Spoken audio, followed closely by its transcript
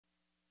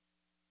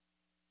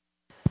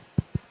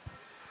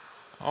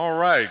All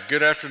right,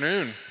 good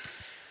afternoon.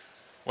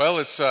 Well,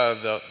 it's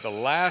the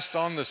last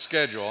on the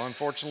schedule.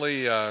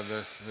 Unfortunately,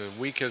 the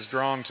week has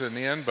drawn to an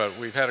end, but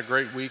we've had a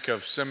great week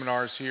of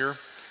seminars here.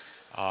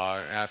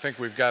 And I think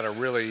we've got a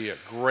really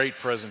great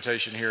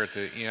presentation here at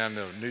the end,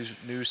 of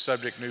new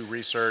subject, new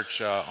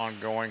research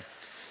ongoing.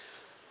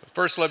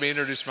 First, let me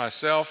introduce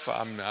myself.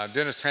 I'm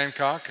Dennis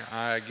Hancock.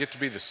 I get to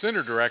be the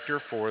Center Director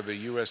for the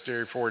U.S.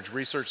 Dairy Forage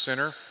Research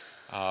Center,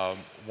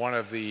 one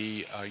of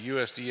the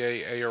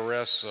USDA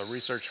ARS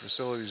research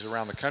facilities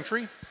around the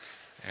country,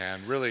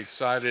 and really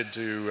excited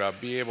to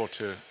be able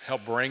to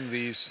help bring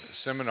these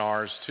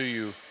seminars to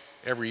you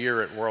every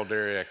year at World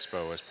Dairy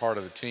Expo as part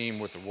of the team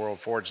with the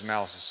World Forage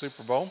Analysis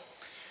Super Bowl.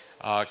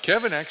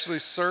 Kevin actually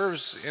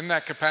serves in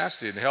that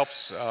capacity and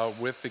helps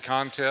with the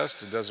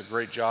contest and does a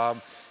great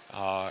job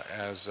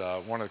as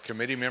one of the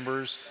committee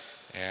members.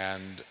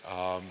 And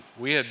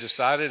we had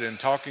decided in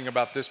talking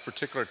about this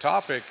particular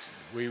topic,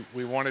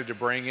 we wanted to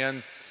bring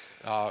in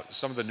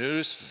some of the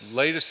newest,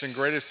 latest and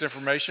greatest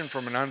information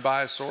from an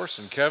unbiased source.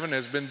 And Kevin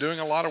has been doing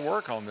a lot of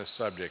work on this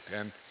subject,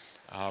 and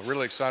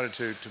really excited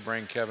to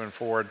bring Kevin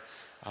forward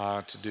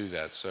to do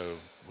that. So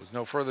with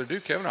no further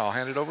ado, Kevin, I'll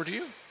hand it over to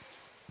you.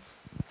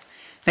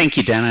 Thank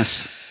you,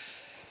 Dennis.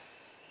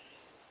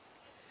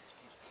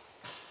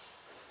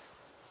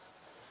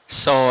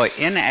 So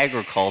in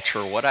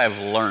agriculture, what I've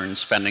learned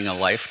spending a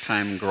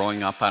lifetime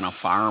growing up on a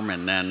farm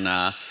and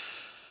then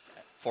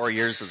 4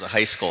 years as a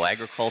high school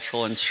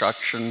agricultural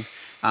instruction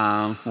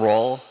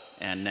role,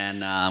 and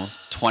then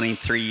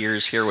 23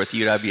 years here with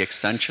UW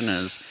Extension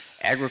is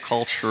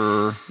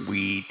agriculture,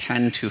 we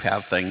tend to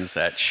have things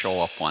that show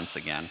up once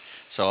again.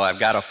 So I've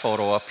got a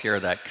photo up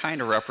here that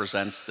kind of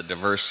represents the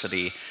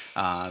diversity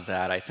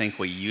that I think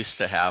we used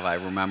to have. I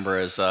remember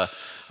as a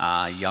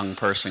young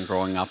person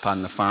growing up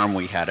on the farm,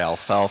 we had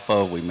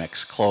alfalfa, we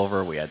mixed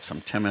clover, we had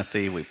some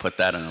timothy, we put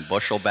that in a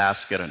bushel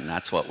basket, and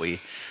that's what we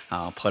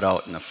put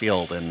out in the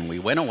field. And we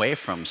went away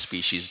from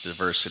species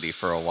diversity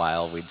for a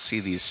while. We'd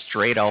see these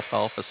straight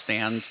alfalfa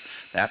stands.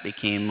 That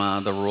became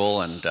the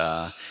rule,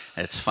 and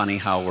it's funny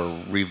how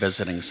we're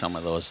revisiting some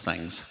of those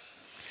things.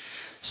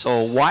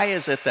 So why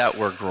is it that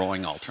we're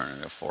growing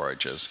alternative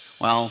forages?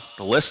 Well,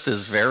 the list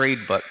is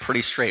varied but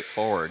pretty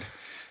straightforward.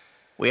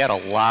 We had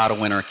a lot of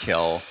winter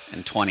kill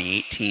in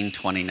 2018,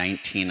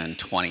 2019, and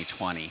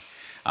 2020.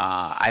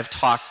 I've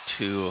talked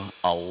to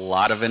a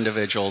lot of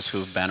individuals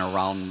who've been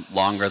around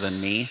longer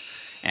than me,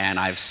 and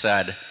I've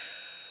said,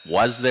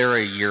 was there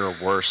a year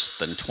worse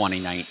than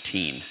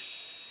 2019?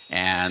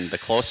 And the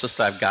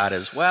closest I've got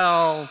is,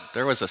 well,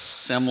 there was a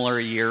similar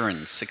year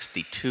in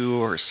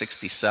 62 or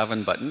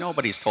 67, but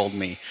nobody's told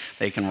me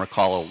they can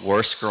recall a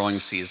worse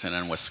growing season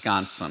in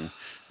Wisconsin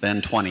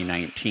than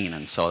 2019,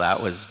 and so that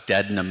was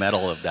dead in the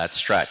middle of that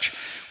stretch.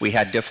 We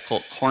had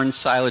difficult corn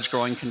silage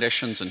growing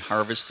conditions and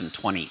harvest in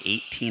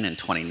 2018 and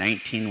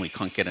 2019. We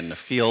couldn't get in the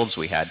fields.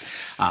 We had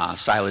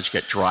silage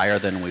get drier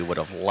than we would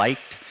have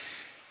liked.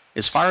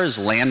 As far as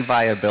land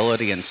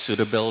viability and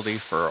suitability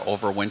for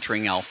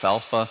overwintering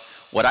alfalfa,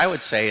 what I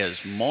would say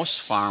is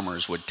most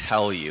farmers would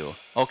tell you,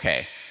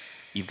 okay,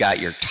 you've got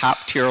your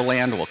top tier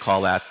land, we'll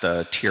call that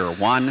the tier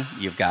 1,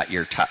 you've got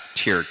your top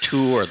tier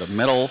 2 or the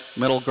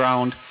middle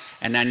ground,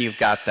 and then you've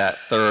got that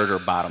third or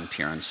bottom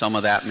tier. And some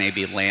of that may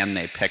be land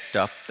they picked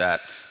up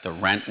that the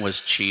rent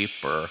was cheap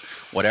or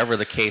whatever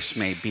the case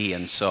may be.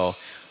 And so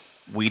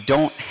we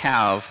don't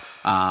have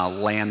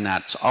land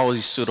that's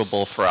always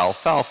suitable for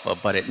alfalfa,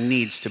 but it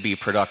needs to be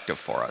productive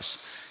for us.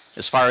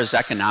 As far as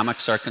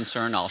economics are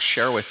concerned, I'll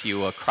share with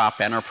you a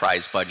crop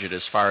enterprise budget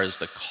as far as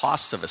the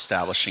cost of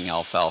establishing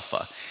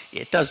alfalfa.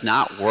 It does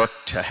not work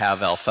to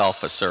have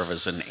alfalfa serve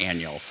as an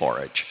annual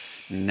forage.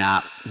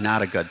 Not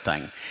a good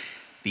thing.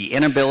 The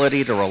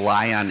inability to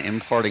rely on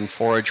importing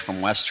forage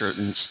from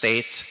western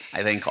states,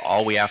 I think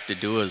all we have to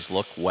do is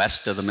look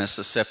west of the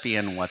Mississippi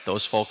and what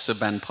those folks have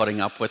been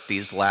putting up with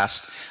these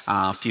last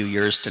few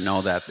years to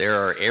know that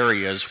there are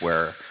areas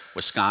where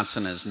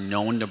Wisconsin is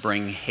known to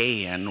bring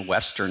hay in,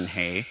 western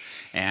hay,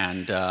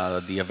 and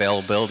the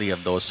availability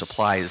of those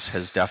supplies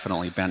has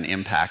definitely been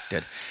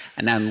impacted.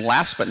 And then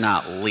last but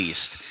not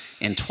least,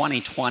 in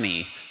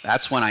 2020,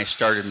 that's when I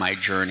started my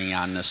journey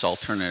on this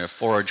alternative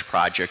forage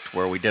project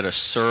where we did a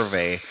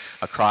survey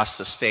across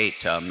the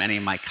state. Many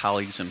of my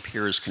colleagues and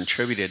peers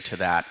contributed to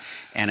that.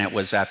 And it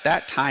was at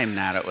that time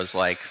that it was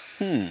like,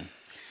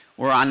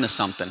 we're on to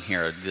something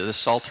here.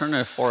 This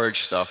alternative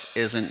forage stuff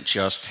isn't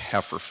just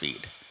heifer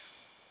feed.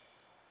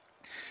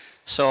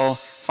 So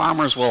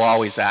farmers will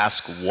always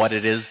ask what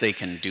it is they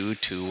can do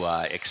to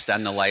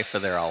extend the life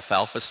of their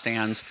alfalfa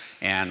stands.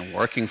 And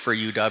working for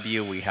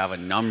UW, we have a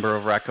number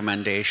of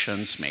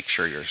recommendations. Make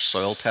sure your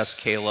soil test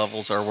K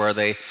levels are where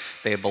they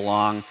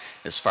belong.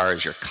 As far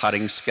as your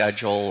cutting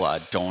schedule,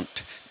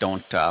 don't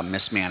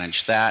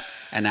mismanage that.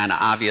 And then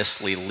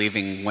obviously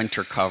leaving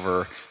winter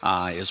cover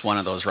is one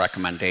of those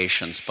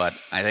recommendations. But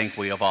I think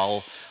we have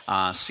all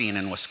seen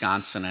in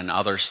Wisconsin and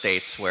other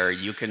states where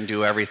you can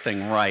do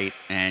everything right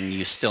and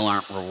you still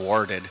aren't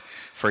rewarded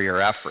for your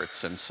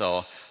efforts. And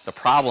so the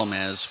problem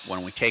is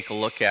when we take a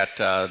look at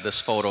this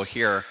photo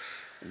here,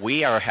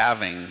 we are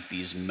having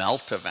these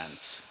melt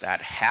events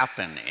that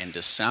happen in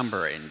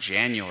December and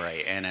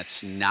January, and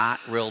it's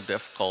not real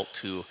difficult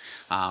to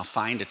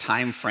find a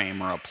time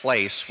frame or a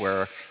place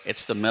where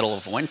it's the middle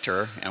of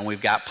winter and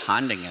we've got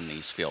ponding in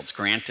these fields.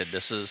 Granted,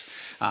 this is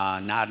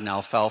not an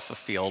alfalfa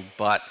field,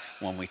 but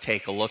when we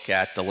take a look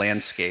at the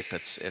landscape,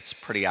 it's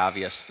pretty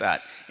obvious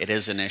that it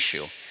is an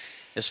issue.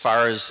 As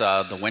far as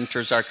the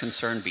winters are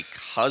concerned,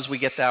 because we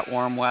get that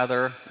warm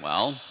weather,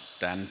 well,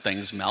 then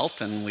things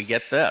melt and we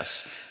get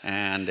this.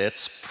 And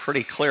it's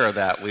pretty clear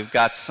that we've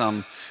got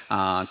some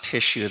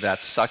tissue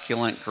that's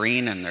succulent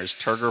green and there's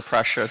turgor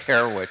pressure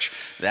there, which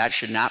that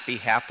should not be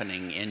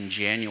happening in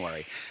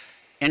January.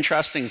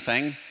 Interesting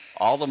thing,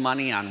 all the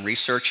money on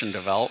research and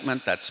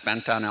development that's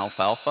spent on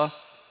alfalfa,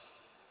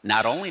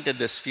 not only did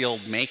this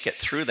field make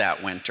it through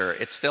that winter,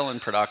 it's still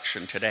in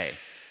production today.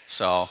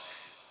 So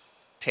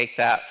take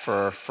that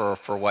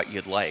for what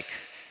you'd like.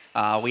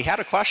 We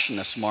had a question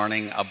this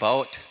morning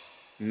about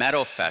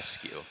meadow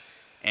fescue,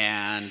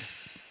 and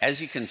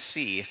as you can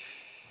see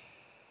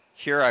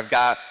here, I've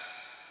got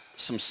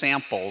some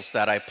samples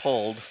that I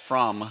pulled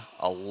from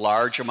a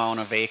large amount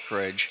of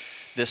acreage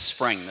this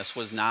spring. This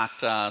was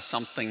not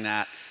something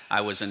that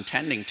I was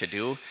intending to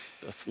do.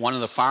 One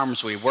of the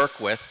farms we work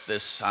with,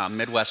 this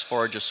Midwest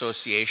Forage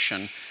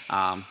Association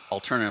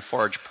alternative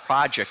forage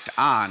project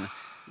on,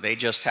 they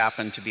just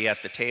happened to be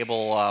at the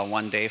table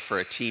one day for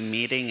a team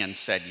meeting and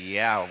said,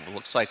 yeah,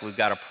 looks like we've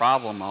got a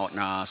problem out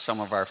in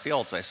some of our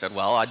fields. I said,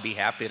 well, I'd be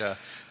happy to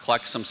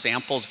collect some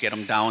samples, get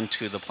them down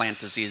to the plant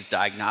disease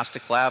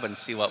diagnostic lab and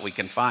see what we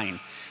can find.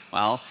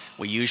 Well,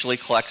 we usually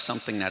collect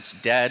something that's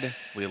dead.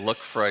 We look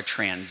for a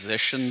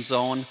transition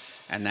zone,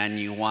 and then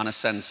you want to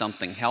send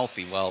something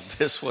healthy. Well,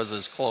 this was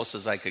as close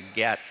as I could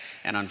get,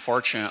 and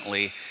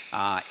unfortunately,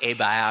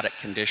 abiotic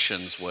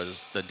conditions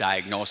was the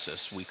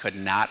diagnosis. We could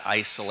not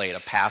isolate a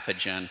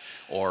pathogen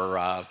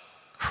or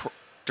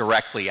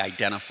directly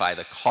identify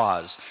the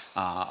cause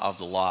of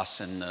the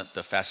loss in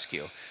the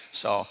fescue.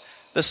 So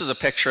this is a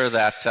picture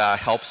that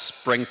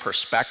helps bring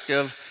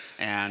perspective,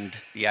 and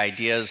the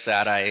idea is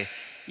that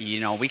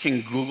we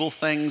can Google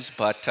things,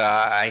 but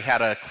I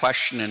had a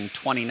question in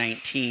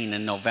 2019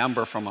 in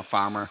November from a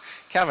farmer.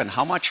 Kevin,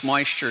 how much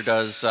moisture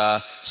does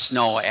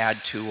snow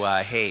add to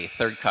hay,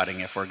 third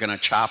cutting, if we're going to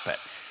chop it?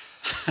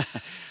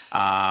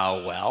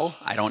 Well,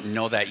 I don't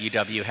know that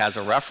UW has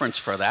a reference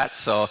for that,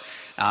 so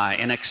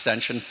in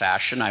extension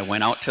fashion, I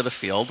went out to the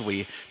field.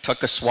 We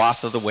took a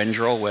swath of the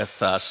windrow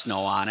with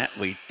snow on it.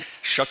 We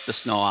shook the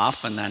snow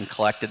off and then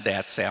collected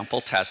that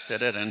sample,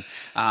 tested it, and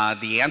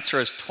the answer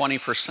is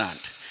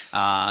 20%.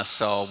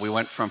 So we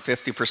went from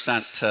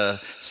 50% to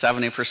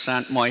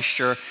 70%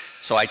 moisture.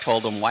 So I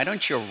told them, why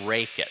don't you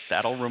rake it?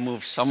 That'll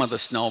remove some of the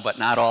snow, but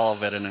not all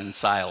of it, and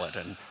ensile it.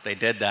 And they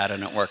did that,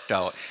 and it worked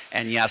out.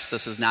 And yes,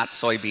 this is not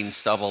soybean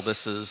stubble.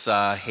 This is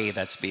hay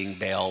that's being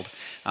baled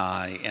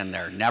in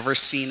there. Never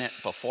seen it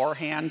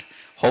beforehand.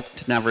 Hope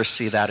to never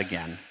see that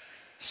again.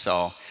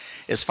 So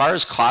as far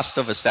as cost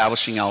of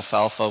establishing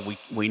alfalfa,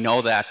 we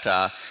know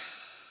that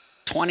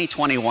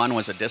 2021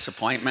 was a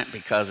disappointment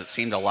because it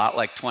seemed a lot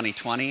like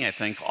 2020. I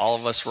think all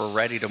of us were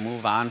ready to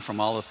move on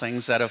from all the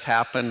things that have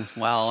happened.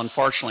 Well,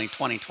 unfortunately,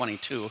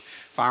 2022,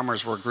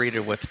 farmers were greeted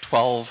with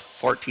 $1,200,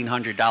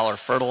 $1,400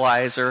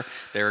 fertilizer.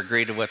 They were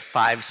greeted with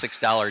 $5,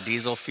 $6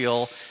 diesel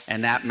fuel,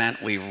 and that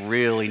meant we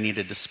really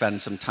needed to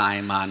spend some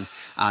time on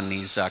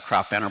these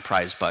crop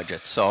enterprise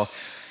budgets. So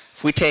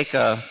if we take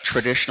a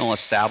traditional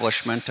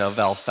establishment of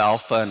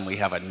alfalfa and we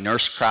have a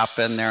nurse crop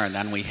in there, and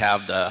then we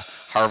have the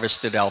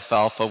harvested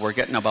alfalfa, we're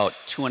getting about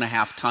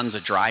 2.5 tons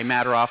of dry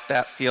matter off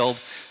that field.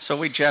 So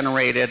we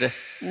generated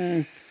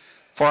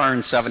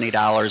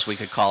 $470, we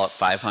could call it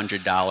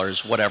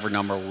 $500, whatever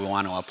number we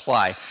want to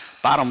apply.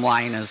 Bottom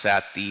line is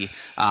at the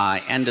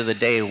end of the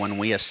day, when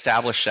we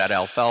establish that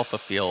alfalfa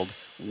field,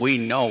 we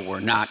know we're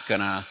not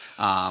going to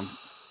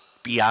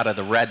be out of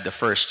the red the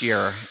first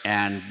year,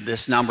 and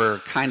this number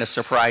kind of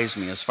surprised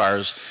me as far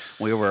as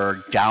we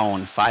were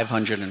down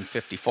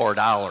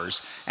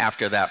 $554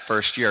 after that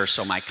first year.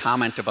 So my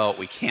comment about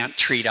we can't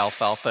treat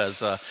alfalfa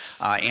as a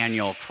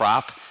annual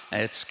crop,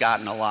 it's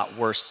gotten a lot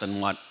worse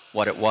than what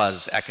it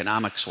was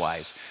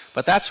economics-wise.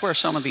 But that's where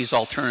some of these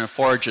alternative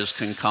forages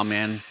can come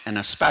in, and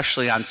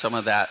especially on some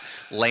of that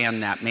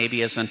land that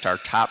maybe isn't our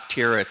top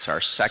tier, it's our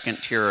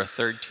second tier or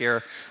third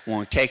tier. When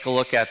we take a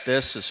look at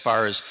this as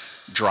far as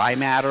dry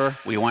matter,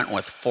 we went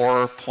with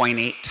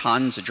 4.8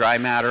 tons of dry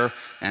matter,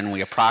 and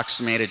we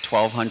approximated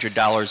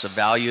 $1,200 of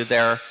value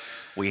there.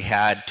 We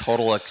had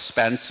total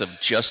expense of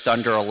just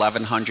under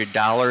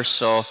 $1,100,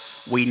 so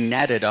we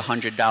netted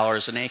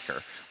 $100 an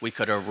acre. We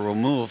could have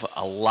removed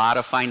a lot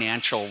of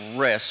financial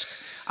risk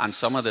on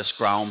some of this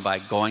ground by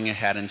going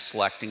ahead and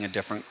selecting a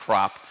different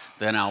crop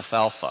than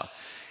alfalfa.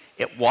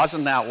 It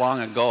wasn't that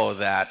long ago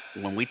that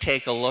when we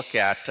take a look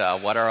at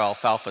what our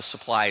alfalfa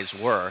supplies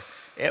were,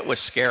 it was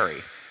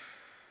scary.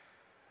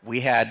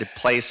 We had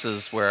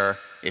places where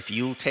if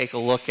you take a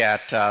look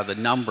at the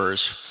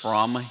numbers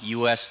from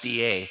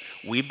USDA,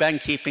 we've been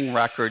keeping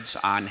records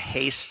on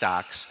hay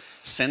stocks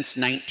since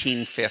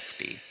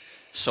 1950.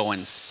 So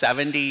in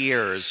 70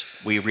 years,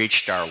 we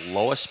reached our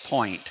lowest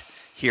point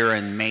here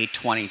in May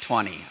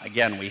 2020.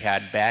 Again, we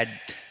had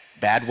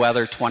bad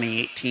weather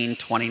 2018,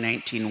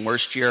 2019,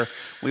 worst year.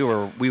 We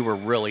were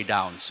really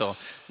down. So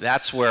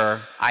that's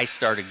where I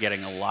started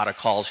getting a lot of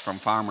calls from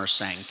farmers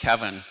saying,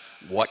 Kevin,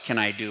 what can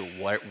I do?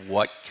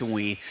 What can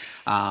we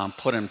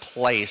put in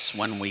place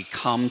when we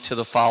come to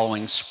the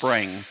following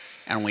spring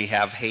and we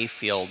have hay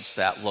fields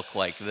that look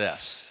like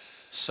this?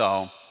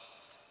 So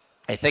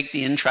I think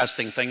the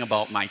interesting thing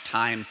about my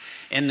time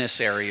in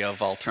this area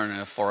of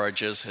alternative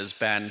forages has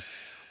been,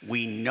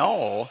 we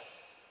know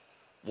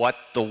what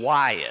the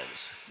why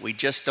is. We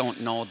just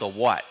don't know the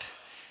what.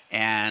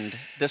 And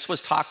this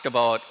was talked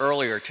about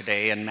earlier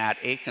today in Matt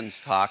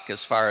Aiken's talk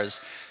as far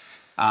as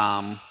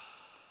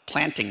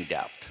planting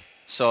depth.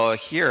 So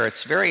here,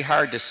 it's very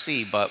hard to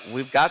see, but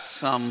we've got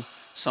some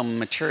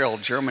material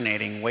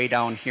germinating way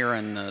down here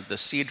in the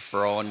seed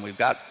furrow, and we've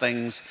got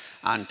things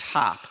on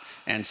top.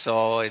 And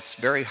so it's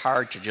very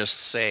hard to just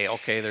say,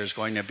 okay, there's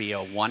going to be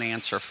a one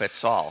answer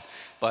fits all.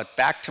 But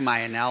back to my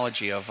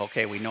analogy of,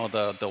 okay, we know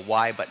the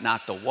why but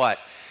not the what.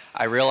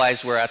 I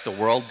realize we're at the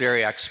World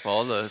Dairy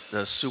Expo.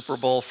 The Super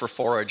Bowl for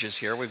forage is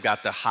here. We've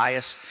got the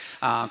highest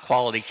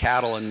quality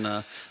cattle in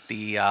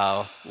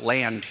the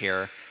land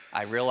here.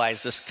 I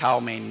realize this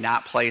cow may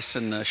not place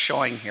in the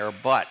showing here,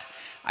 but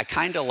I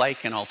kind of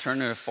liken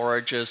alternative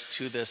forages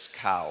to this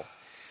cow.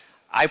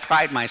 I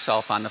pride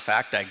myself on the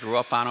fact I grew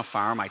up on a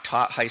farm. I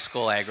taught high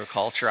school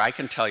agriculture. I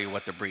can tell you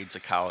what the breeds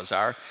of cows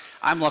are.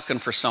 I'm looking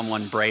for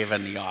someone brave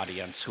in the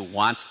audience who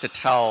wants to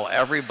tell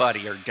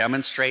everybody or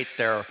demonstrate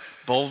their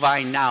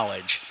bovine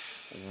knowledge.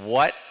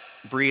 What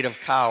breed of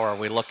cow are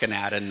we looking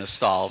at in the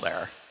stall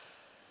there?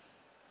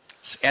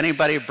 Is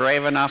anybody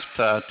brave enough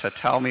to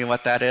tell me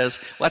what that is?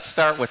 Let's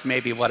start with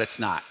maybe what it's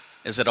not.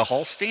 Is it a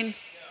Holstein?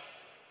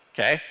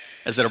 Okay.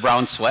 Is it a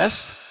brown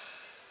Swiss?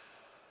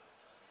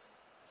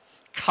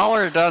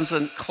 Color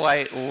doesn't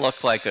quite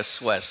look like a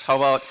Swiss. How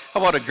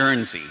about a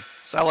Guernsey?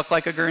 Does that look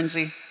like a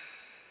Guernsey?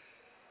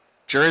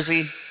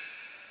 Jersey?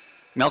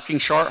 Milking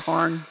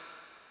Shorthorn?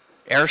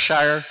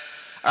 Ayrshire?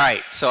 All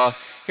right, so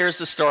here's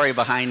the story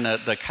behind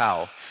the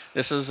cow.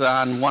 This is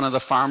on one of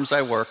the farms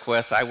I work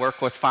with. I work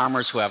with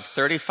farmers who have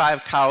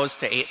 35 cows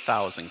to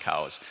 8,000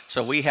 cows.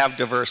 So we have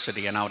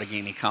diversity in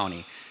Outagamie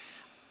County.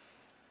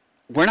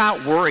 We're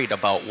not worried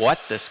about what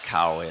this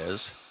cow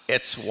is.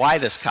 It's why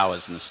this cow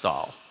is in the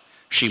stall.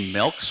 She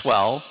milks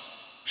well.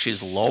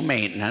 She's low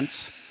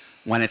maintenance.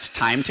 When it's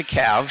time to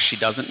calve, she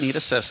doesn't need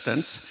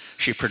assistance.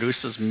 She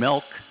produces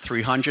milk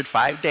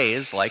 305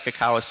 days like a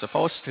cow is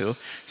supposed to.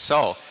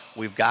 So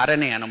we've got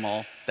an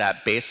animal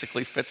that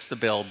basically fits the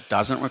bill,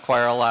 doesn't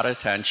require a lot of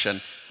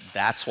attention.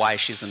 That's why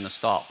she's in the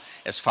stall.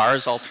 As far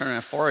as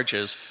alternative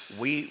forages,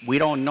 we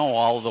don't know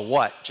all the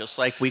what, just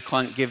like we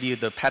couldn't give you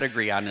the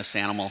pedigree on this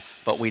animal,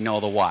 but we know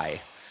the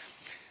why.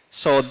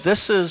 So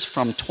this is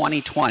from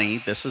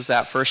 2020. This is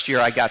that first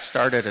year I got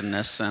started in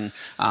this, and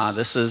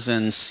this is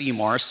in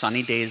Seymour,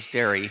 Sunny Days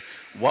Dairy.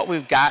 What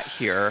we've got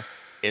here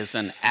is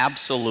an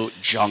absolute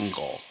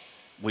jungle.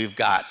 We've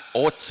got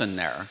oats in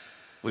there.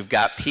 We've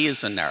got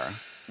peas in there.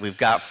 We've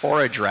got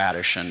forage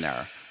radish in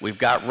there. We've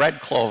got red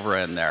clover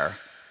in there.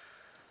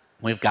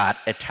 We've got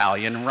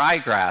Italian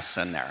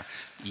ryegrass in there.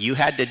 You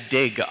had to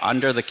dig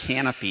under the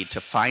canopy to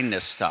find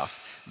this stuff.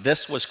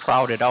 This was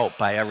crowded out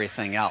by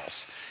everything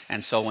else.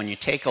 And so when you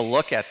take a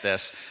look at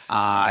this,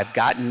 I've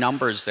got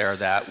numbers there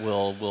that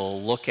we'll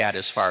look at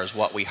as far as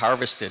what we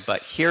harvested.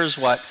 But here's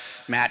what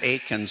Matt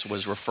Aikens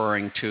was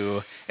referring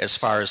to as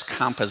far as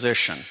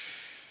composition.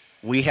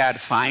 We had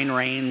fine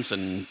rains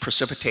and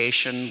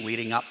precipitation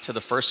leading up to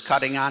the first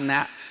cutting on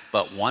that.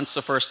 But once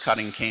the first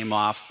cutting came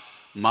off,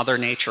 Mother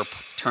Nature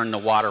turned the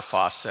water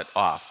faucet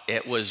off.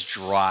 It was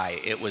dry.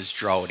 It was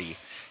droughty.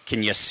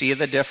 Can you see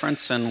the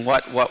difference in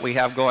what we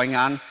have going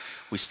on?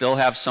 We still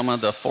have some of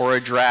the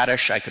forage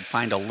radish. I could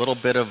find a little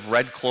bit of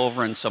red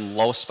clover in some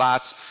low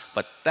spots,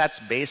 but that's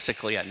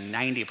basically a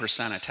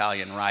 90%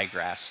 Italian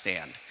ryegrass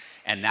stand.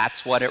 And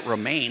that's what it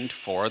remained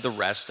for the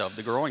rest of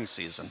the growing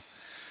season.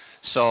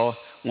 So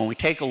when we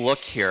take a look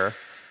here,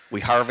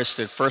 we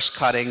harvested first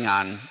cutting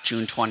on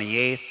June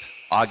 28th.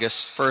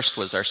 August 1st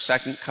was our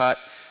second cut,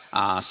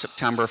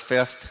 September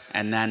 5th,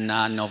 and then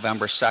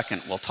November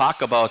 2nd. We'll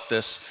talk about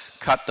this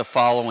cut the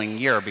following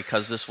year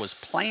because this was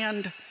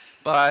planned,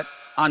 but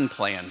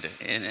unplanned,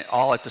 and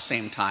all at the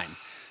same time.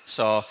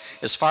 So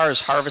as far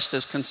as harvest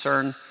is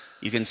concerned,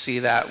 you can see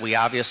that we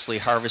obviously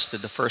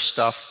harvested the first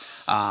stuff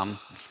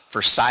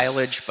for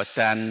silage, but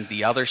then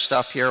the other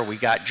stuff here, we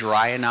got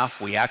dry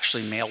enough. We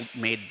actually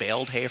made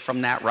baled hay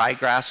from that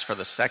ryegrass for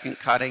the second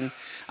cutting.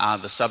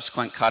 The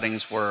subsequent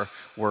cuttings were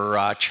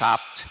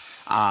chopped,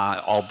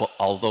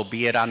 although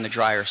be it on the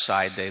drier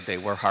side, they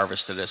were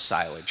harvested as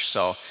silage.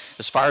 So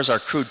as far as our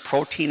crude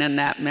protein in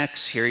that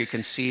mix, here you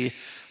can see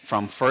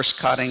from first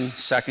cutting,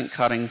 second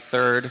cutting,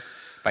 third.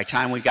 By the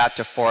time we got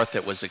to fourth,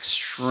 it was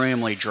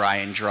extremely dry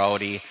and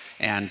droughty,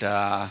 and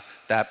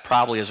that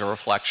probably is a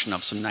reflection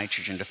of some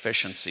nitrogen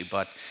deficiency,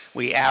 but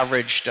we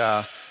averaged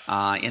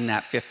in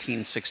that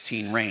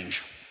 15-16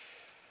 range.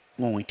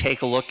 When we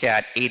take a look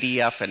at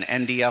ADF and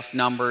NDF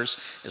numbers,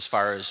 as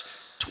far as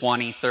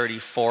 20, 30,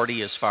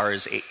 40, as far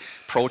as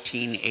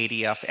protein,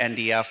 ADF,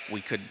 NDF,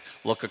 we could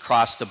look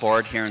across the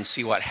board here and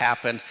see what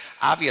happened.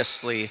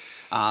 Obviously,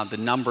 the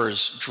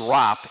numbers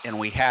drop, and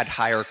we had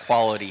higher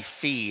quality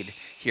feed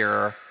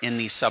here in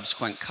these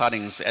subsequent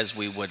cuttings as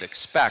we would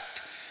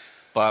expect.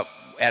 But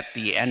at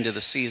the end of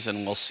the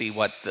season, we'll see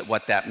what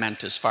that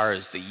meant as far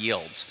as the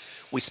yields.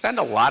 We spend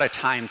a lot of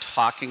time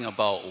talking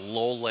about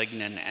low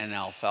lignin and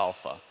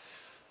alfalfa.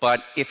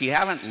 But if you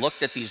haven't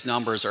looked at these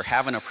numbers or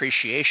have an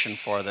appreciation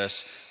for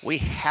this, we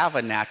have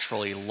a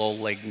naturally low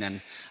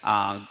lignin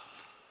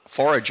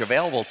forage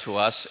available to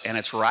us, and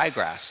it's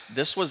ryegrass.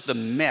 This was the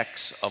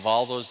mix of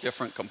all those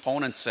different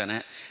components in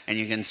it, and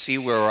you can see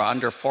we're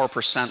under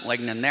 4%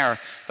 lignin there.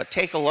 But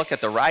take a look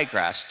at the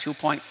ryegrass,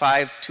 2.5,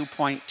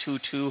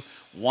 2.22,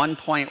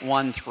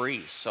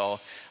 1.13. So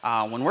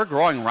when we're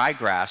growing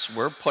ryegrass,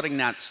 we're putting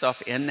that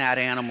stuff in that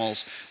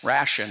animal's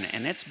ration,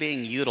 and it's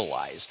being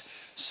utilized.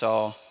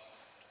 So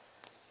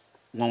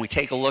when we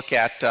take a look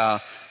at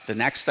the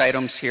next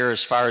items here,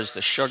 as far as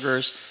the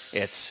sugars,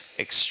 it's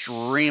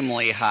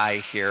extremely high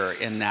here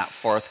in that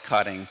fourth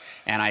cutting,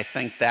 and I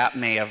think that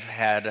may have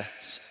had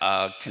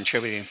a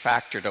contributing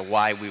factor to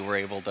why we were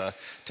able to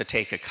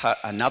take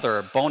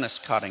another bonus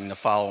cutting the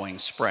following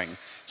spring.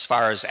 As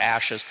far as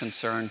ash is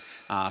concerned,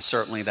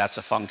 certainly that's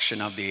a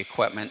function of the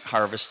equipment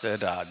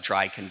harvested.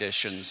 Dry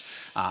conditions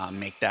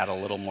make that a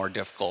little more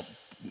difficult,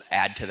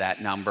 add to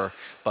that number.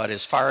 But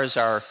as far as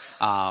our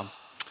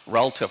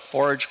relative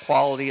forage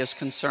quality is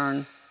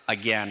concerned,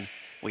 again,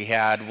 we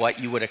had what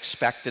you would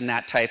expect in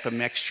that type of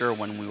mixture.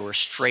 When we were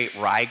straight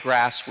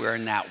ryegrass, we were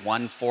in that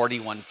 140,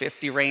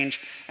 150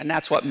 range, and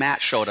that's what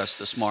Matt showed us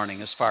this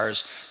morning as far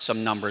as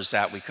some numbers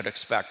that we could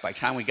expect. By the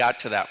time we got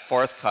to that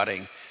fourth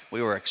cutting,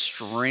 we were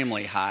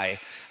extremely high,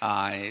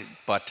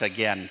 but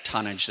again,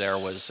 tonnage there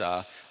was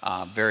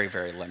very,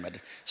 very limited.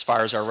 As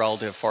far as our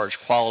relative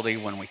forage quality,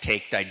 when we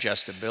take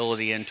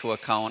digestibility into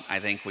account, I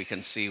think we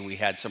can see we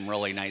had some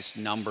really nice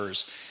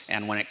numbers.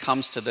 And when it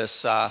comes to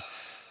this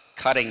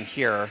cutting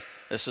here,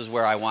 this is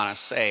where I want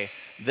to say,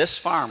 this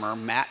farmer,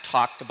 Matt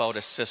talked about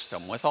a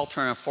system. With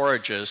alternative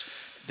forages,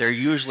 they're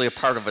usually a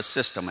part of a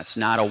system. It's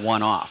not a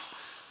one-off.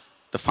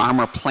 The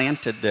farmer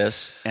planted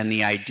this, and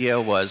the idea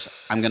was,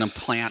 I'm going to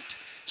plant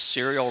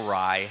cereal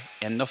rye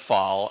in the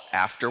fall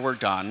after we're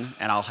done,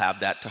 and I'll have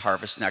that to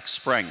harvest next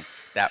spring.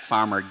 That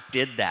farmer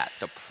did that.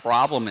 The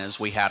problem is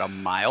we had a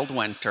mild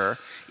winter.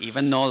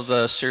 Even though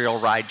the cereal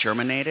rye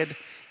germinated,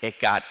 it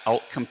got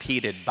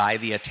outcompeted by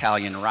the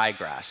Italian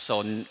ryegrass.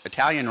 So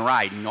Italian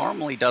rye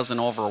normally doesn't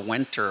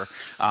overwinter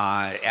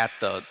at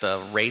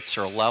the rates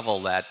or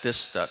level that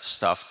this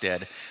stuff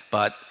did,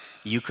 but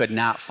you could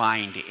not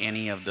find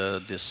any of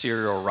the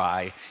cereal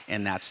rye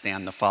in that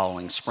stand the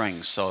following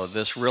spring. So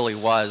this really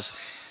was,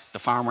 the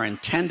farmer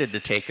intended to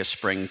take a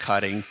spring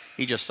cutting.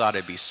 He just thought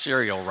it'd be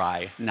cereal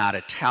rye, not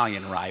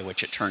Italian rye,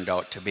 which it turned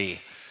out to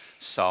be.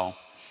 So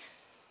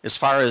as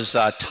far as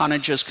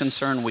tonnage is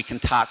concerned, we can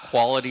talk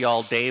quality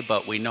all day,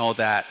 but we know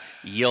that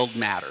yield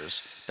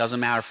matters. Doesn't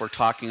matter if we're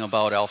talking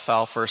about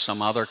alfalfa or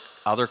some other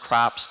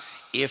crops.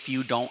 If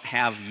you don't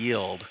have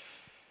yield,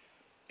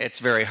 it's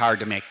very hard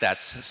to make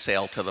that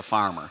sale to the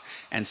farmer.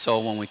 And so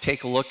when we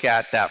take a look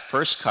at that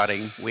first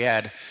cutting, we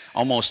had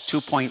almost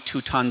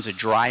 2.2 tons of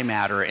dry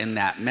matter in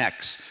that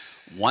mix.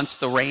 Once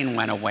the rain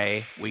went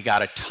away, we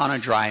got a ton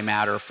of dry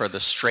matter for the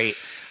straight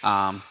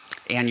Italian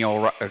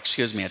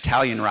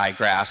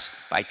ryegrass.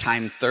 By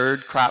time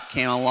third crop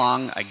came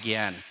along,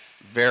 again,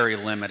 very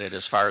limited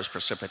as far as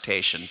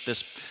precipitation.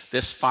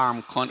 This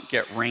farm couldn't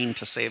get rain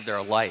to save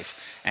their life.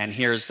 And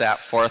here's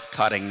that fourth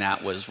cutting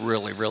that was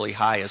really, really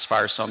high as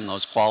far as some of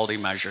those quality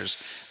measures.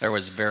 There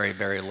was very,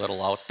 very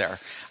little out there.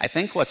 I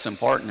think what's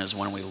important is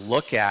when we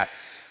look at,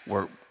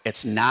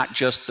 it's not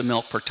just the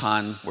milk per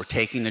ton, we're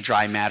taking the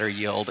dry matter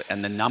yield,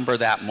 and the number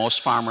that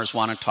most farmers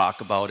want to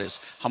talk about is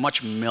how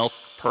much milk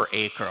per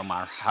acre am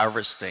I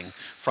harvesting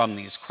from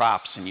these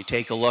crops. And you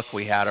take a look,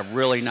 we had a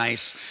really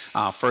nice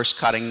first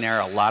cutting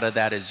there. A lot of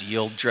that is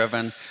yield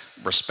driven,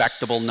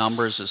 respectable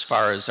numbers as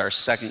far as our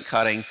second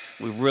cutting.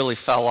 We really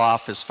fell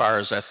off as far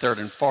as our third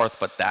and fourth,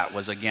 but that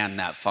was again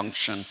that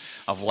function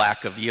of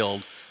lack of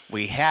yield.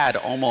 We had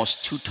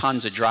almost 2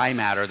 tons of dry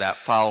matter that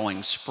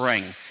following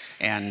spring,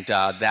 and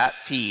that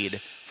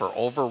feed for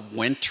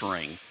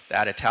overwintering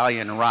that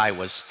Italian rye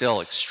was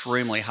still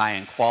extremely high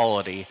in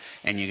quality,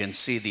 and you can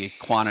see the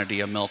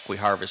quantity of milk we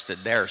harvested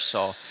there.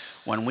 So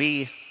when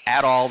we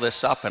add all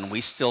this up and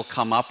we still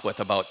come up with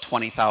about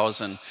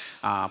 20,000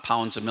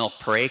 pounds of milk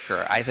per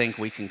acre, I think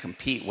we can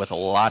compete with a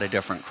lot of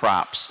different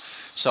crops.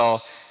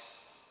 So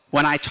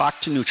when I talk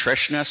to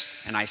nutritionists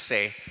and I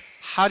say,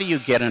 how do you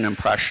get an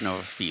impression of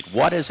a feed?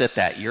 What is it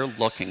that you're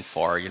looking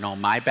for? You know,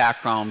 my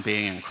background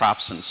being in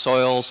crops and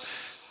soils,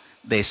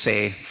 they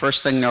say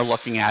first thing they're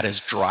looking at is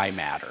dry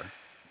matter.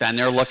 Then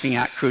they're looking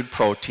at crude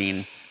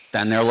protein.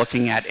 Then they're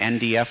looking at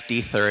NDF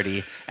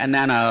D30, and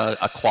then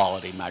a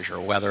quality measure,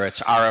 whether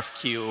it's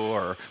RFQ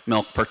or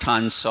milk per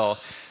ton. So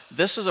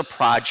this is a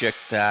project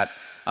that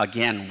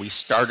again, we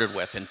started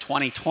with. In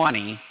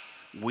 2020,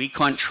 we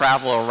couldn't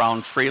travel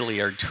around freely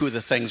or do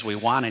the things we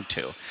wanted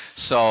to.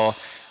 So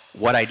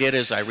what I did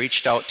is I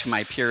reached out to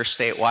my peers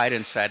statewide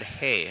and said,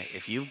 hey,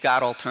 if you've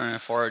got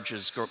alternative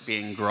forages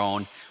being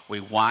grown, we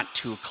want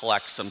to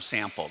collect some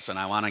samples. And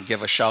I want to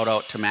give a shout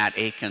out to Matt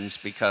Akins,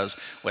 because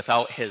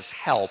without his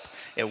help,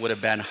 it would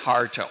have been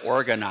hard to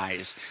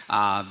organize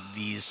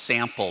these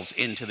samples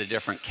into the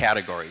different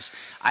categories.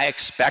 I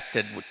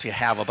expected to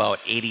have about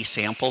 80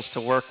 samples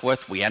to work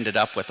with. We ended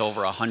up with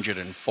over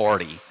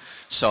 140.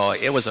 So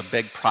it was a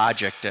big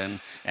project,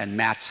 and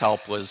Matt's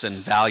help was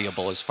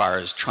invaluable as far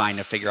as trying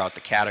to figure out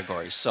the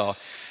categories. So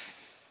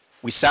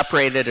we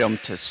separated them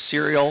to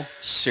cereal,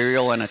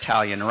 cereal and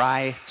Italian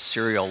rye,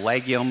 cereal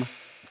legume,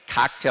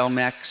 cocktail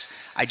mix.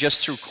 I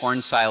just threw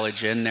corn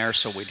silage in there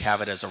so we'd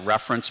have it as a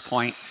reference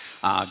point.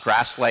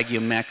 Grass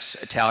legume mix,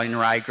 Italian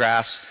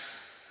ryegrass,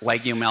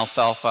 legume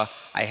alfalfa.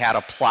 I had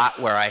a plot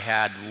where I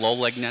had low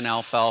lignin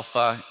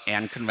alfalfa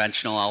and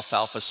conventional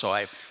alfalfa, so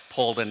I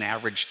pulled and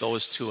averaged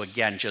those two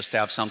again, just to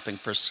have something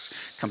for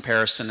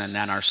comparison, and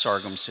then our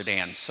sorghum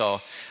Sudan.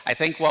 So I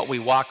think what we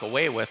walk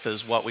away with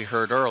is what we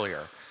heard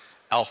earlier.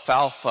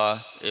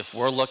 Alfalfa, if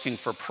we're looking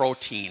for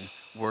protein,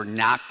 we're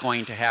not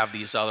going to have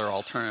these other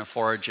alternative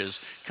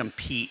forages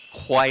compete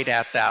quite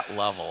at that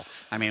level.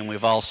 I mean,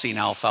 we've all seen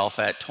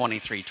alfalfa at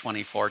 23,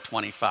 24,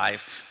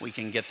 25. We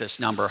can get this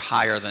number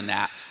higher than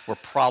that. We're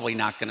probably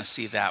not going to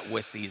see that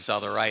with these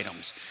other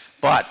items.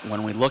 But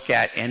when we look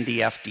at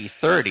NDFD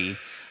 30,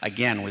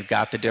 again, we've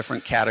got the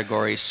different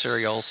categories,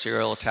 cereal,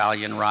 cereal,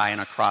 Italian rye, and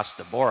across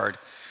the board.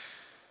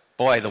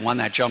 Boy, the one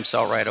that jumps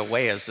out right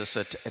away is this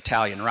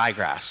Italian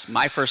ryegrass.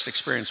 My first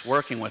experience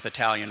working with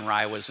Italian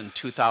rye was in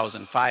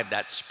 2005,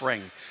 that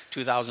spring.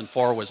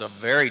 2004 was a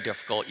very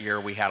difficult year.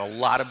 We had a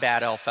lot of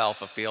bad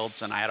alfalfa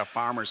fields, and I had a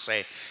farmer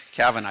say,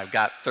 Kevin, I've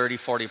got 30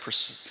 to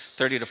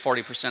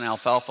 40%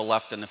 alfalfa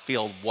left in the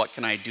field. What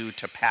can I do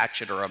to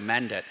patch it or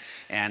amend it?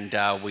 And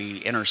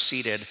we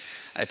interseeded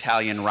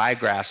Italian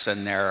ryegrass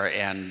in there,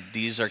 and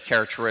these are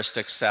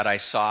characteristics that I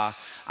saw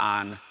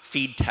on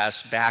feed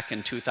tests back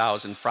in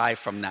 2005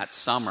 from that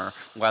summer,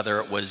 whether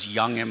it was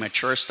young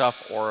immature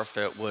stuff or if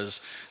it was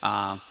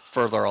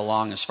further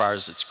along as far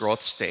as its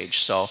growth stage.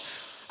 So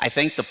I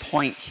think the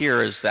point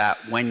here is that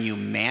when you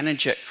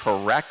manage it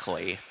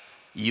correctly,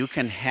 you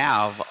can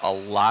have a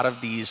lot of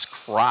these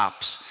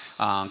crops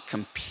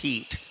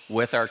compete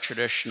with our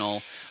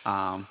traditional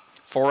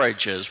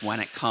forages when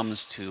it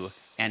comes to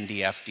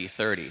NDFD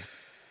 30.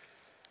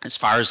 As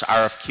far as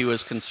RFQ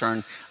is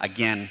concerned,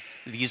 again,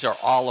 these are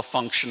all a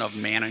function of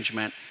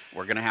management.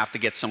 We're going to have to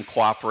get some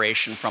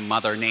cooperation from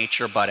Mother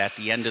Nature, but at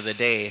the end of the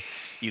day,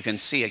 you can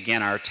see,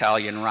 again, our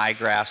Italian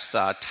ryegrass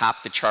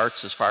topped the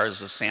charts as far as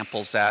the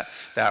samples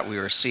that we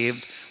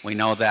received. We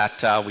know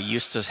that we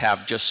used to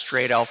have just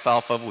straight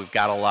alfalfa. We've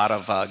got a lot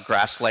of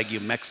grass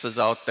legume mixes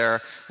out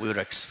there. We would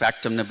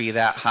expect them to be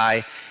that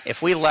high.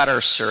 If we let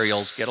our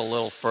cereals get a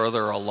little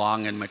further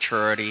along in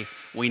maturity,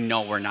 we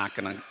know we're not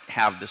going to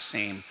have the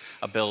same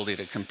ability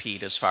to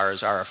compete as far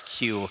as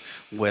RFQ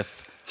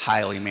with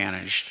highly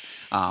managed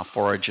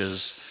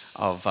forages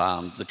of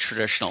the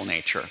traditional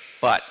nature.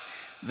 But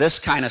this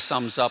kind of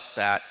sums up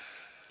that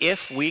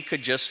if we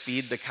could just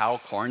feed the cow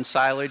corn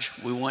silage,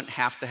 we wouldn't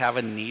have to have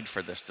a need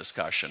for this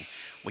discussion.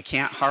 We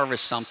can't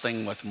harvest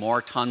something with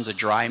more tons of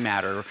dry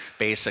matter,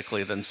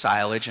 basically, than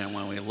silage. And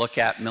when we look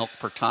at milk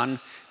per ton,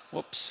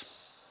 whoops.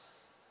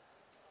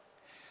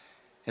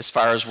 As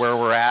far as where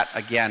we're at,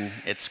 again,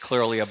 it's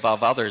clearly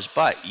above others,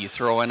 but you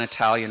throw in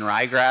Italian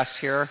ryegrass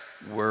here,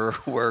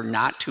 we're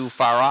not too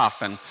far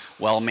off, and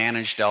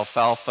well-managed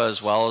alfalfa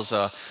as well as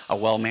a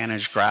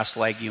well-managed grass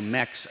legume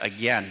mix.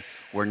 Again,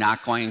 we're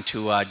not going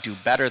to do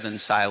better than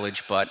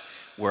silage, but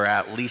we're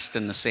at least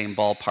in the same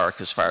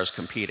ballpark as far as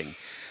competing.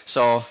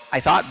 So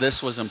I thought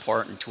this was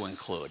important to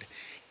include.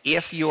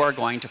 If you are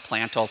going to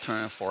plant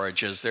alternative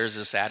forages, there's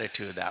this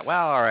attitude that,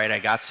 well, all right, I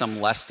got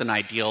some less than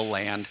ideal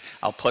land,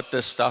 I'll put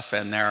this stuff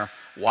in there,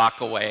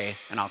 walk away,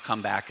 and I'll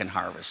come back and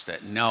harvest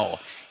it. No.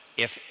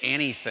 If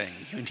anything,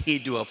 you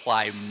need to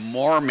apply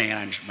more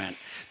management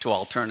to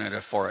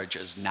alternative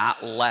forages,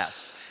 not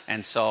less.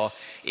 And so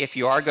if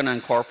you are going to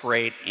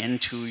incorporate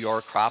into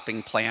your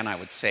cropping plan, I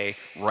would say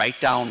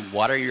write down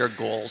what are your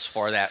goals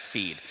for that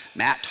feed.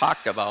 Matt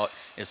talked about,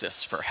 is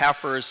this for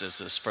heifers? Is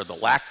this for the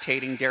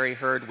lactating dairy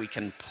herd? We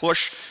can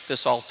push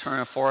this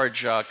alternative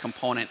forage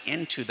component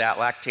into that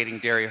lactating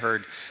dairy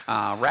herd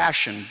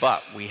ration,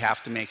 but we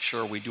have to make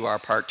sure we do our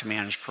part to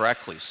manage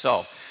correctly.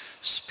 So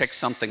pick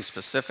something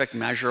specific,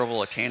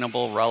 measurable,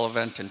 attainable,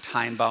 relevant, and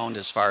time-bound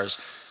as far as,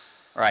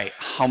 all right,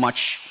 how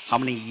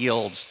many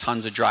yields,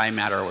 tons of dry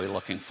matter are we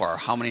looking for?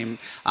 How many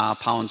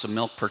pounds of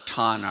milk per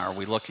ton? Are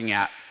we looking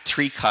at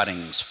 3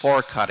 cuttings,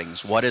 4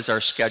 cuttings? What is our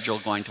schedule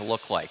going to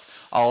look like?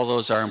 All of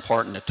those are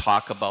important to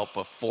talk about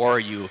before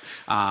you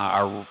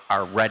are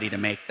ready to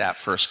make that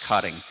first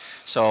cutting.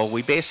 So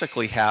we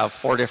basically have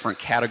 4 different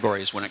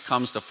categories when it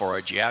comes to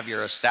forage. You have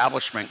your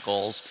establishment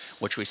goals,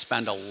 which we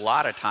spend a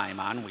lot of time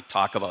on. We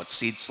talk about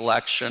seed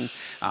selection.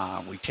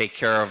 We take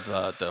care of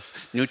the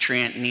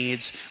nutrient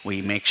needs.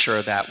 We make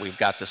sure that we've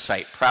got the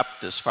site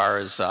prepped as far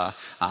as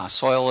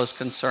soil is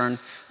concerned.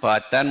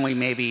 But then we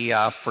maybe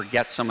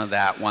forget some of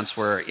that once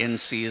we're in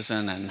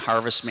season and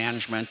harvest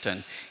management,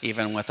 and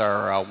even with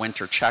our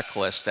winter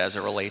checklist as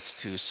it relates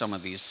to some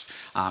of these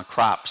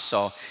crops.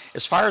 So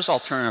as far as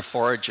alternative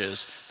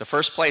forages, the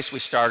first place we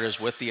start is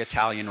with the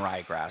Italian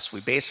ryegrass. We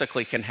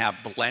basically can have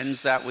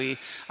blends that we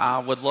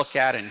would look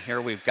at, and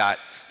here we've got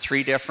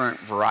 3 different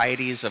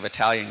varieties of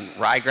Italian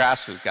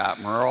ryegrass. We've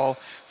got Merle,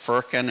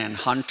 Firkin, and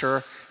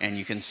Hunter, and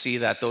you can see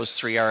that those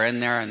 3 are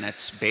in there, and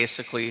that's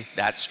basically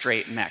that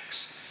straight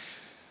mix.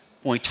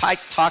 When we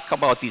talk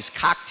about these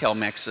cocktail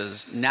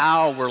mixes,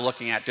 now we're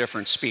looking at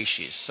different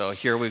species. So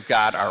here we've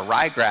got our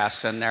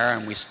ryegrass in there,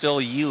 and we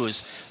still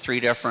use 3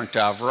 different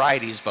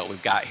varieties, but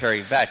we've got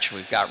hairy vetch,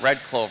 we've got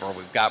red clover,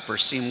 we've got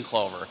berseem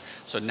clover.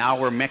 So now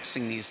we're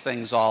mixing these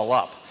things all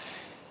up.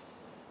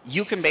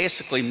 You can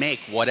basically make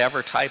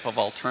whatever type of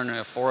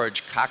alternative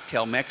forage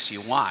cocktail mix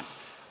you want.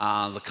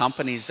 The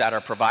companies that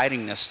are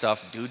providing this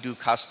stuff do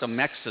custom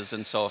mixes,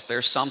 and so if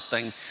there's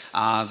something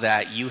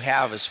that you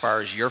have as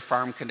far as your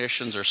farm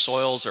conditions or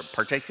soils or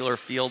particular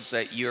fields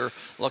that you're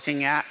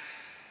looking at,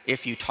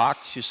 if you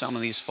talk to some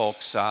of these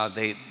folks,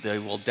 they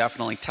will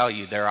definitely tell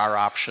you there are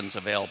options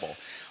available.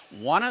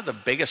 One of the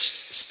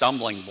biggest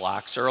stumbling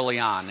blocks early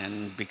on,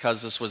 and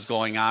because this was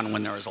going on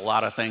when there was a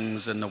lot of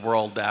things in the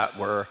world that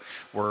were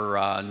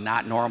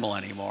not normal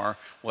anymore,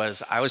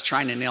 was I was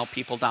trying to nail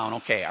people down.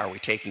 Okay, are we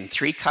taking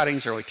 3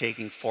 cuttings or are we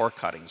taking 4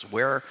 cuttings?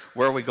 Where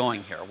are we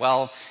going here?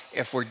 Well,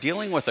 if we're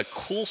dealing with a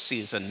cool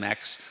season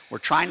mix, we're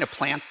trying to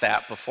plant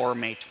that before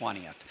May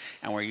 20th.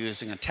 And we're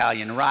using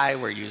Italian rye,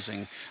 we're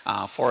using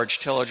forage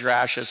tillage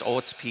rashes,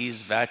 oats,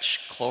 peas,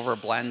 vetch, clover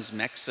blends,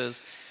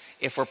 mixes.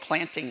 If we're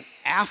planting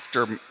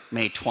after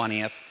May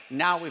 20th,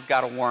 now we've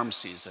got a warm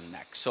season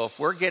mix. So if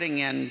we're getting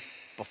in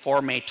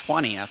before May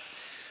 20th,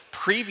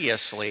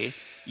 previously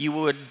you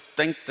would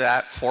think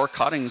that 4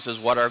 cuttings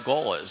is what our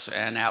goal is.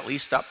 And at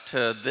least up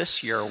to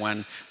this year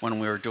when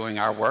we were doing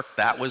our work,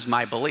 that was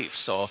my belief.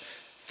 So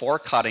 4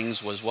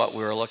 cuttings was what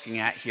we were looking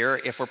at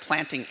here. If we're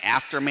planting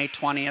after May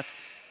 20th,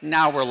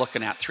 now we're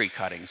looking at 3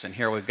 cuttings, and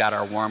here we've got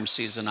our warm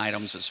season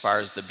items as far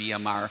as the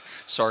BMR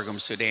sorghum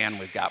Sudan,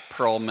 we've got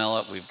pearl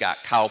millet, we've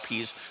got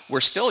cowpeas. We're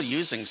still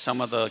using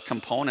some of the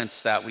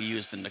components that we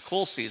used in the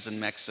cool season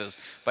mixes,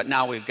 but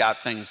now we've got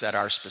things that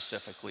are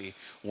specifically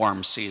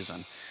warm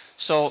season.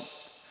 So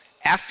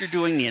after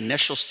doing the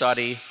initial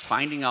study,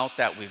 finding out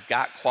that we've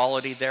got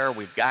quality there,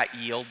 we've got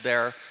yield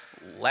there,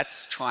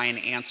 let's try and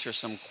answer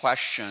some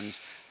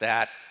questions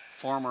that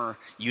former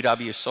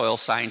UW soil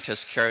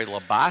scientist Carrie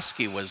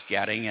Lebowski was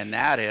getting, and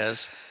that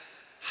is,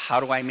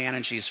 how do I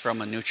manage these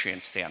from a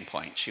nutrient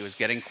standpoint? She was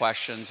getting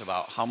questions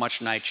about how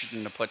much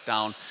nitrogen to put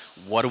down,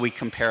 what do we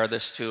compare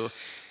this to?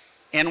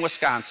 In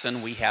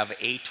Wisconsin, we have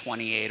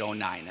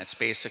A2809. It's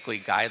basically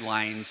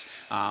guidelines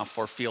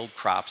for field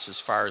crops as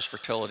far as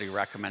fertility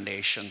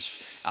recommendations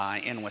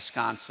in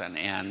Wisconsin,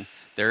 and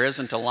there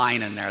isn't a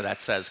line in there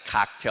that says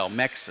cocktail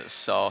mixes.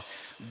 So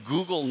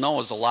Google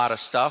knows a lot of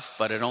stuff,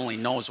 but it only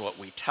knows what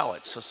we tell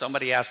it. So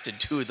somebody has to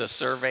do the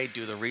survey,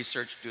 do the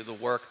research, do the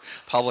work,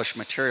 publish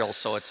materials,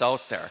 so it's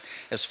out there.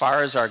 As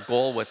far as our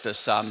goal with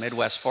this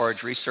Midwest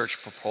Forage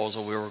Research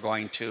proposal, we were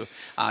going to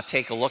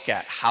take a look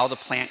at how the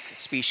plant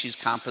species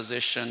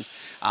composition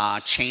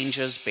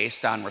changes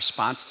based on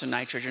response to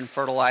nitrogen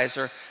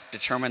fertilizer,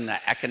 determine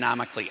the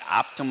economically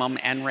optimum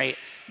N rate.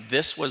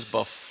 This was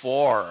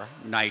before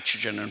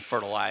nitrogen and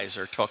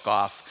fertilizer took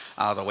off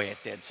the way it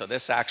did. So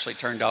this actually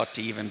turned out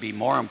to even be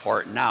more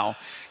important now.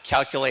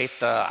 Calculate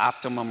the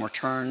optimum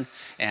return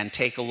and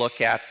take a look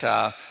at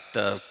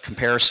the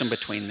comparison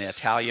between the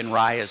Italian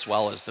rye as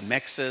well as the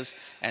mixes,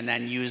 and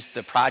then use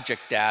the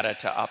project data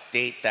to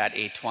update that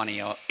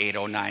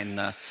A2809,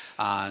 the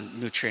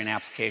nutrient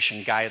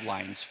application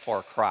guidelines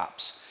for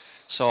crops.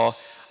 So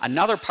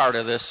another part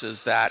of this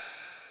is that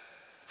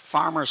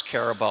farmers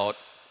care about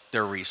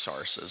their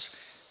resources.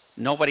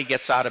 Nobody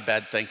gets out of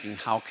bed thinking,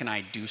 how can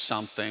I do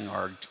something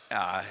or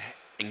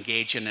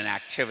engage in an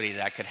activity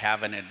that could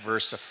have an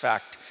adverse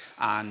effect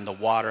on the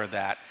water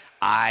that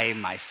I,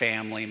 my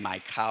family, my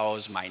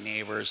cows, my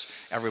neighbors,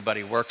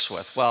 everybody works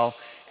with. Well,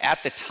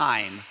 at the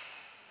time,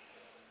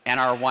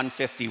 NR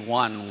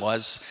 151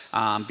 was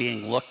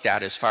being looked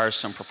at as far as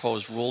some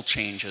proposed rule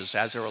changes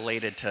as it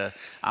related to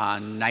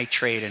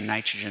nitrate and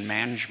nitrogen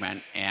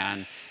management,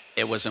 and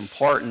it was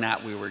important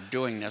that we were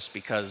doing this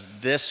because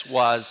this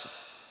was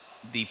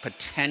the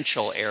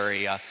potential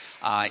area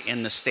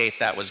in the state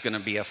that was going to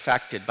be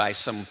affected by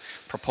some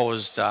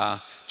proposed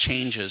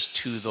changes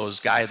to those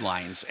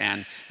guidelines.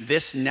 And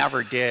this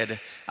never did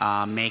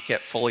make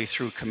it fully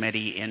through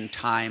committee in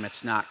time.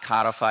 It's not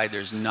codified.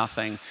 There's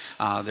nothing.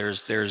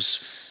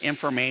 There's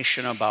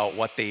information about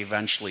what they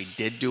eventually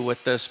did do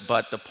with this.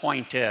 But the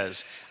point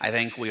is, I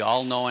think we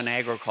all know in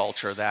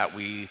agriculture that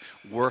we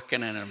work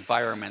in an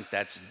environment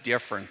that's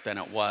different than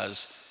it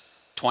was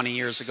 20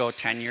 years ago,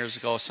 10 years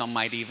ago, some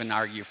might even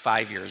argue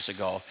 5 years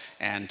ago.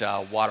 And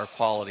water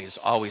quality is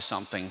always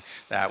something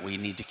that we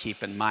need to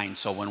keep in mind.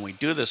 So when we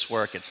do this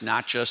work, it's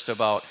not just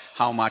about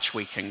how much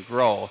we can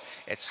grow,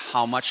 it's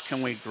how much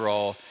can we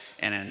grow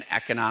in an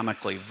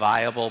economically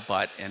viable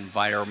but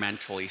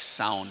environmentally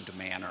sound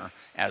manner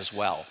as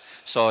well.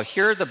 So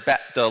here are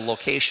the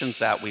locations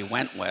that we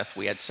went with.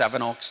 We had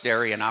Seven Oaks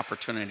Dairy and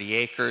Opportunity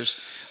Acres.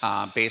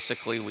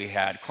 Basically, we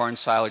had corn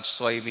silage,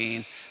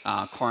 soybean,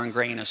 corn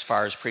grain as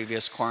far as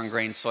previous corn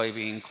grain,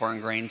 soybean,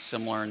 corn grain,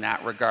 similar in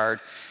that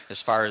regard.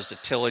 As far as the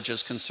tillage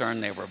is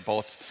concerned, they were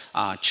both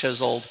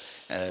chiseled.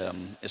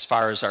 As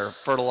far as our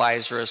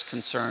fertilizer is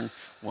concerned,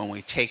 when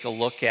we take a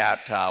look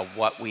at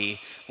what we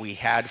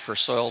had for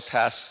soil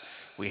tests,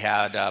 we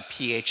had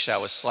pH that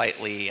was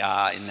slightly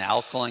in the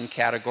alkaline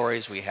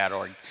categories. We had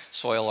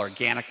soil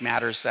organic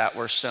matters that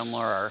were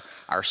similar.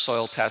 Our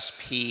soil test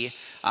P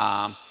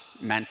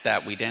meant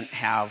that we didn't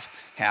have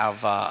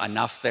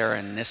enough there.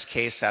 In this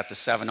case, at the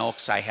Seven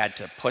Oaks, I had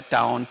to put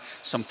down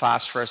some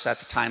phosphorus at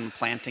the time of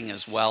planting,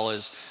 as well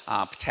as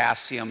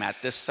potassium at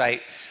this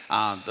site.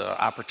 The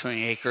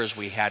Opportunity Acres,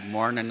 we had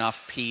more than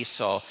enough P,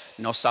 so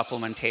no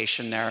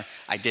supplementation there.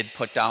 I did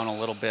put down a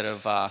little bit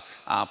of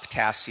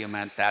potassium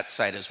at that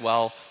site as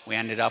well. We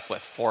ended up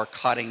with 4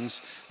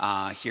 cuttings.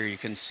 Here you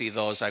can see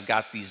those. I've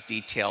got these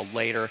detailed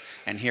later,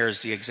 and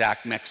here's the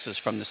exact mixes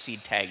from the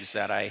seed tags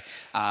that I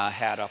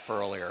had up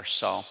earlier.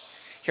 So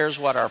here's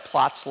what our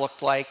plots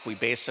looked like. We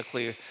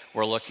basically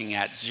were looking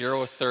at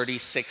 0, 30,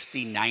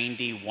 60,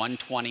 90,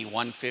 120,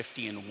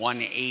 150, and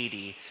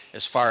 180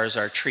 as far as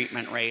our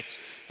treatment rates.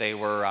 They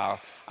were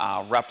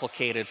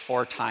replicated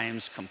 4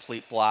 times,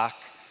 complete block.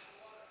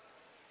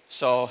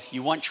 So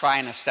you wouldn't try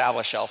and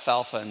establish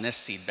alfalfa in this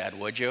seed bed,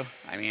 would you?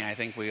 I mean, I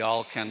think we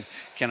all can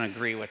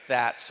agree with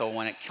that. So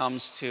when it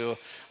comes to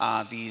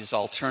these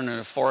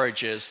alternative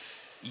forages,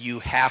 you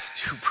have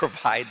to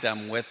provide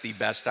them with the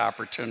best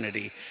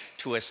opportunity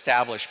to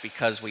establish,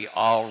 because we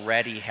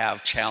already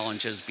have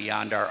challenges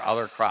beyond our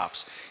other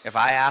crops. If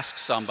I ask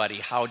somebody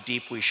how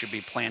deep we should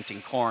be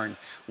planting corn,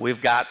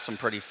 we've got some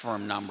pretty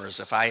firm numbers.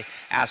 If I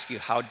ask you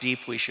how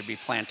deep we should be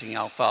planting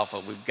alfalfa,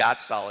 we've got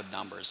solid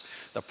numbers.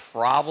 The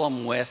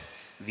problem with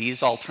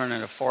these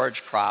alternative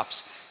forage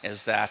crops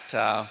is that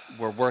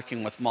we're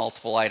working with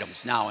multiple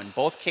items. Now, in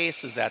both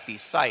cases at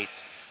these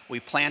sites,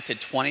 we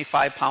planted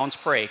 25 pounds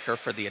per acre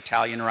for the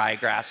Italian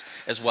ryegrass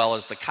as well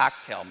as the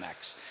cocktail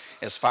mix.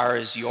 As far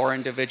as your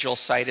individual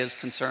site is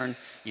concerned,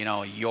 you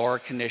know, your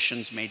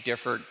conditions may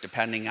differ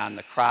depending on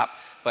the crop,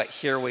 but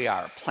here we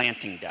are,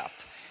 planting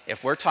depth.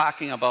 If we're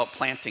talking about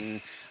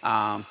planting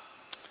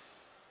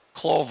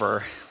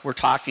clover, we're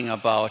talking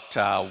about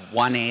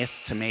 1/8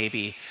 to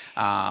maybe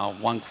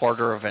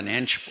 1/4 of an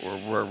inch.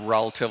 We're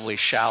relatively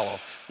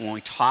shallow. When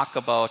we talk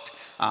about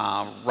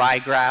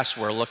ryegrass,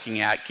 we're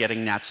looking at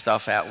getting that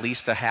stuff at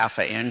least a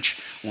 1/2 inch.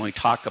 When we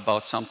talk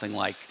about something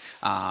like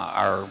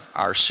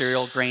our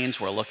cereal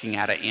grains, we're looking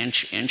at 1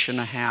 inch,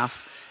 1.5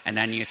 inches. And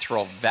then you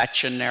throw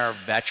vetch in there.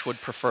 Vetch would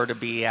prefer to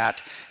be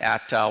at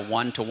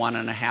 1 to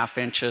 1.5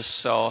 inches.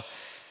 So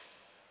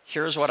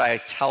here's what I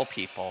tell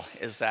people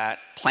is that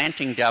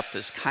planting depth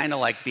is kind of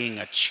like being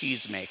a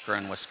cheesemaker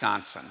in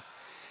Wisconsin.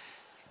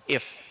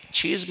 If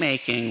cheese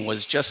making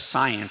was just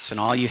science and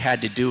all you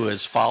had to do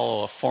is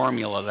follow a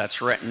formula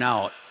that's written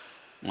out,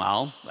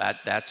 well,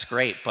 that's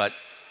great. But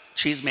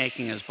cheese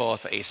making is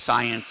both a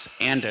science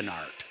and an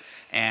art.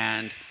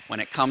 And when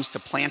it comes to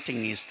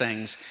planting these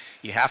things,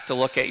 you have to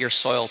look at your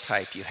soil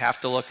type, you have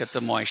to look at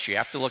the moisture, you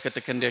have to look at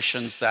the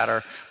conditions that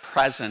are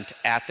present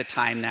at the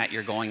time that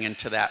you're going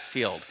into that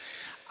field.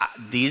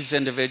 These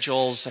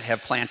individuals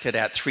have planted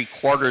at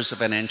 3/4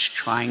 of an inch,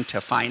 trying to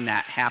find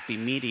that happy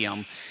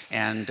medium,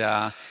 and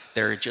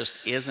there just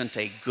isn't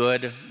a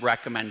good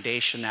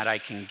recommendation that I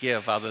can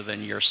give other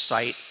than your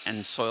site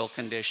and soil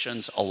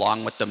conditions,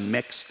 along with the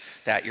mix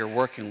that you're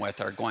working with,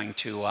 are going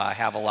to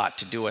have a lot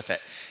to do with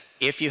it.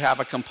 If you have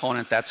a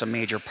component that's a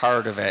major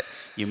part of it,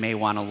 you may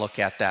want to look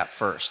at that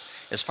first.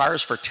 As far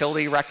as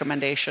fertility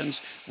recommendations,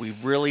 we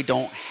really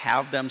don't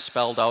have them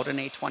spelled out in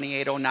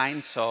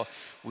A2809, so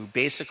we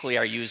basically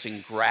are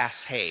using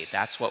grass hay.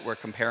 That's what we're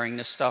comparing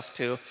this stuff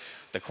to.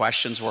 The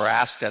questions were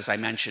asked, as I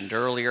mentioned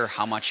earlier,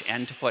 how much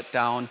N to put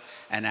down,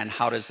 and then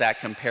how does that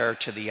compare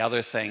to the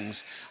other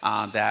things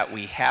that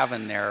we have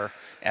in there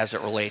as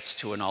it relates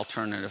to an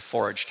alternative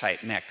forage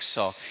type mix.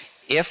 So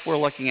if we're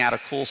looking at a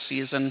cool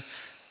season,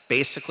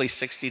 basically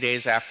 60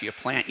 days after you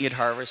plant, you'd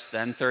harvest,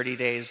 then 30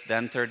 days,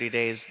 then 30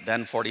 days,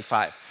 then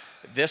 45.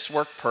 This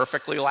worked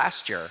perfectly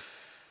last year.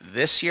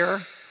 This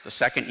year, The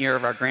second year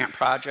of our grant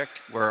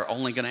project, we're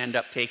only going to end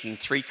up taking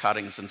 3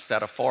 cuttings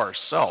instead of 4.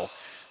 So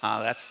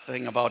that's the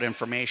thing about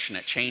information.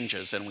 It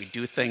changes, and we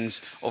do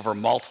things over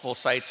multiple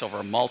sites,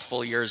 over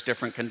multiple years,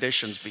 different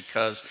conditions,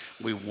 because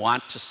we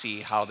want to see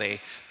how they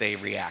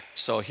react.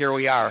 So here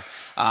we are.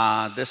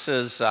 This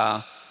is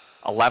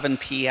 11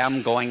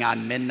 p.m. going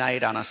on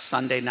midnight on a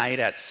Sunday night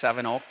at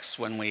Seven Oaks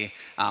when we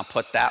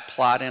put that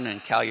plot in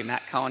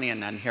Calumet County,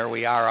 and then here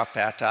we are up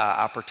at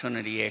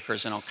Opportunity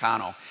Acres in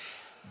Oconto.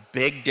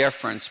 Big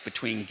difference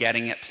between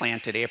getting it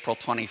planted April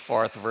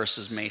 24th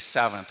versus May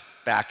 7th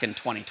back in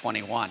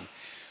 2021.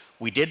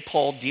 We did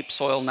pull deep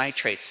soil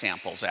nitrate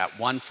samples at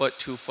 1 foot,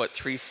 2 foot,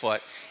 3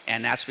 foot,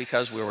 and that's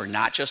because we were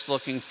not just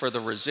looking for the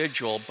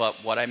residual,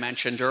 but what I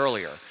mentioned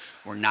earlier.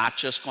 We're not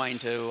just going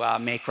to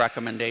make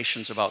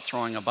recommendations about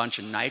throwing a bunch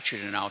of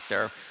nitrogen out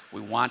there.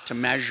 We want to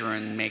measure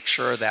and make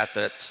sure that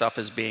the stuff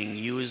is being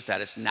used,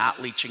 that it's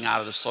not leaching out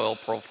of the soil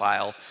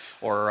profile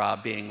or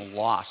being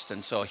lost.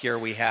 And so here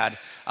we had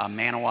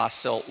Manawa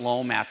silt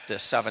loam at the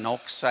Seven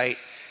Oaks site.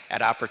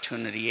 At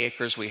Opportunity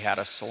Acres, we had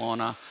a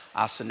Salona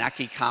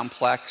Osaneki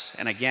complex.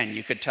 And again,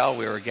 you could tell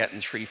we were getting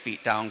 3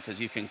 feet down because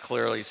you can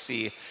clearly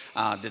see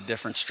the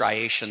different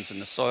striations in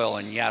the soil.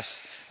 And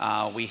yes,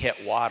 we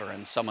hit water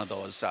in some of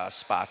those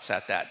spots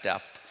at that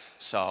depth.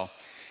 So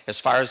as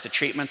far as the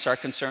treatments are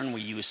concerned,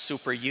 we use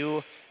Super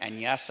U. And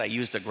yes, I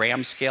used a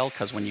gram scale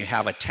because when you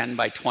have a 10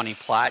 by 20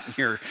 plot and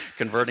you're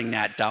converting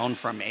that down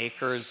from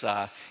acres,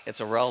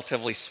 it's a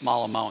relatively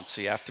small amount.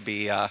 So you have to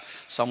be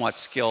somewhat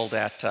skilled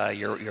at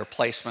your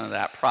placement of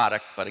that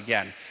product. But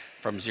again,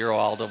 from 0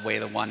 all the way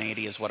to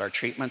 180 is what our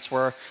treatments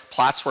were.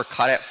 Plots were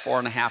cut at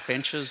 4.5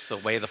 inches the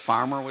way the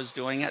farmer was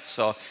doing it.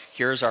 So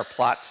here's our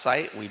plot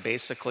site. We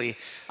basically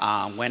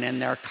went in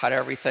there, cut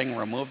everything,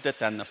 removed it.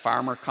 Then the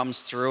farmer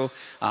comes through,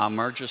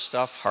 merges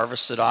stuff,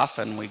 harvests it off,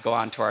 and we go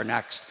on to our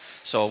next.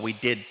 So we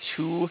did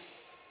 2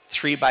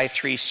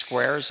 3x3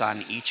 squares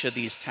on each of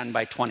these 10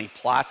 by 20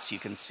 plots. You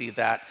can see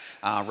that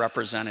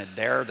represented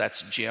there.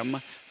 That's Jim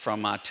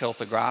from Tilth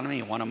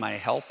Agronomy, one of my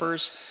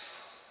helpers.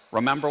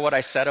 Remember what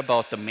I said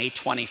about the May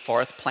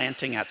 24th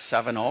planting at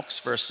Seven Oaks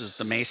versus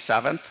the May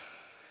 7th?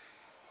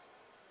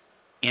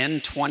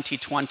 In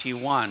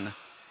 2021,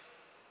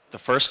 the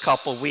first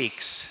couple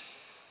weeks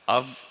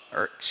of,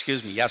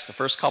 the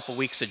first couple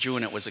weeks of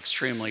June, it was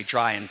extremely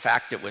dry. In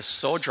fact, it was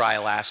so dry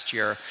last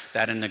year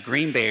that in the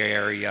Green Bay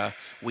area,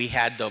 we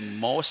had the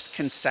most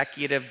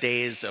consecutive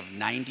days of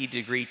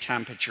 90-degree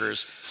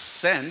temperatures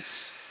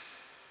since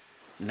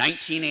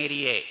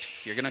 1988.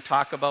 If you're going to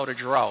talk about a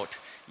drought,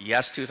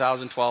 yes,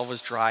 2012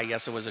 was dry.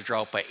 Yes, it was a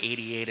drought, but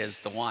 88 is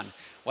the one.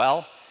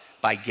 Well,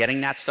 by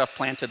getting that stuff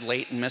planted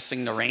late and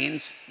missing the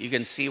rains, you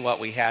can see what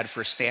we had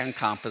for stand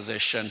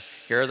composition.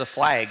 Here are the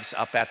flags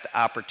up at the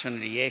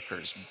Opportunity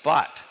Acres.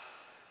 But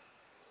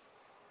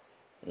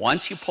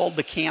once you pulled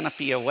the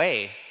canopy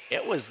away,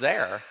 it was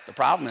there. The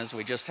problem is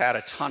we just had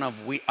a ton of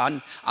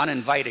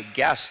uninvited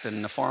guests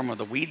in the form of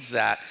the weeds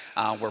that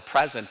were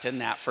present in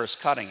that first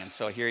cutting. And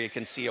so here you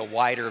can see a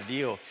wider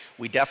view.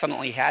 We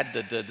definitely had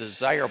the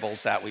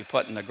desirables that we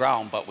put in the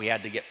ground, but we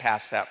had to get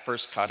past that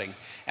first cutting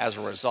as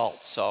a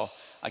result. So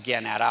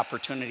again, at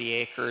Opportunity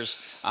Acres,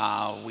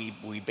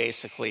 we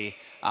basically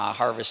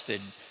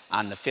harvested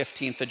on the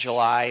 15th of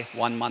July,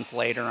 1 month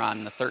later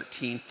on the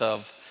 13th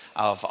of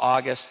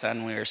August,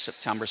 then we were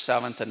September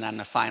 7th, and then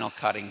the final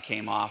cutting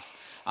came off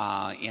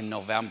in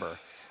November.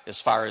 As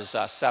far as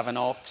Seven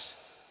Oaks,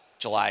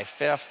 July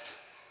 5th,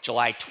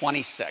 July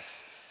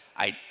 26th.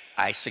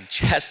 I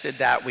suggested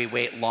that we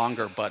wait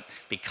longer, but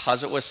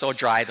because it was so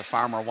dry, the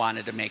farmer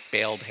wanted to make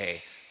baled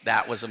hay.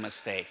 That was a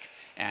mistake.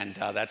 And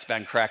that's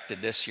been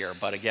corrected this year.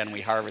 But again,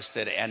 we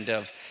harvested end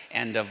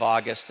of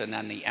August and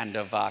then the end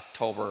of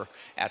October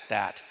at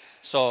that.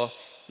 So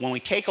when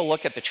we take a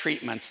look at the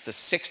treatments, the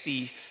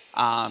 60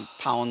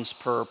 pounds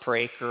per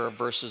acre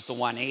versus the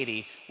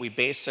 180, we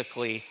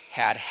basically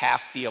had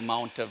half the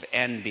amount of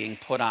N being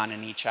put on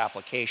in each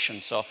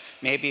application. So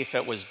maybe if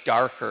it was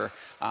darker,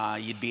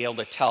 you'd be able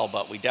to tell,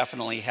 but we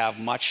definitely have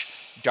much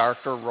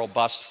darker,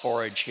 robust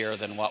forage here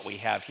than what we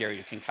have here.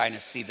 You can kind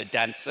of see the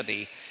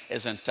density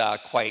isn't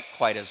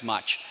quite as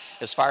much.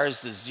 As far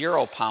as the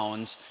 0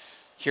 pounds,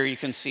 here you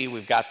can see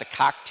we've got the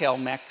cocktail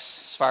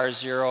mix as far as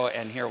 0,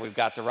 and here we've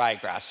got the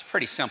ryegrass.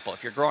 Pretty simple.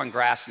 If you're growing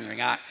grass and you're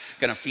not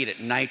going to feed it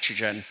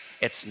nitrogen,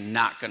 it's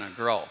not going to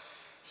grow.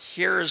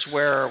 Here's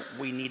where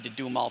we need to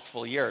do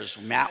multiple years.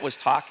 Matt was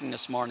talking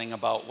this morning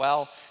about,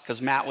 well,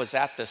 because Matt was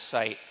at this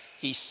site,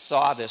 he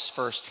saw this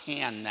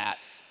firsthand that,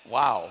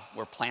 wow,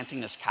 we're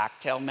planting this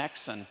cocktail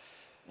mix, and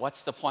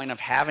what's the point of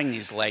having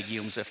these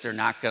legumes if they're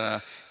not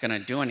going to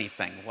do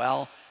anything?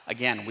 Well,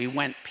 again, we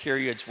went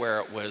periods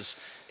where it was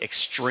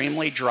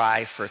extremely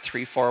dry for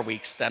 3-4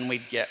 weeks, then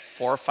we'd get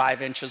 4 or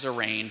 5 inches of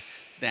rain,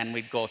 then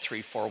we'd go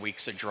 3-4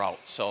 weeks of drought.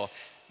 So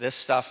this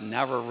stuff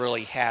never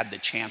really had the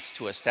chance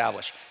to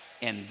establish.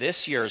 In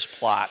this year's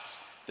plots,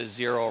 the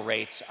 0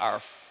 rates are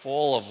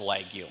full of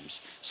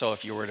legumes. So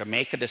if you were to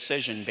make a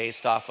decision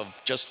based off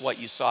of just what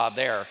you saw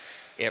there,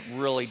 it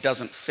really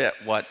doesn't fit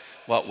what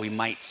we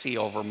might see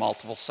over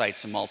multiple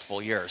sites in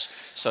multiple years.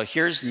 So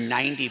here's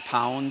 90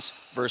 pounds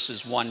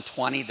versus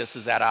 120. This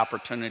is at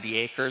Opportunity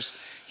Acres.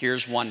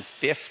 Here's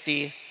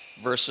 150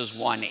 versus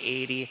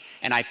 180.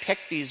 And I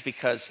picked these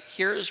because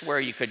here's where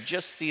you could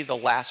just see the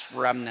last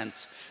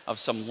remnants of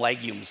some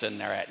legumes in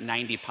there at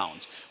 90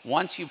 pounds.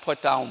 Once you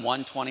put down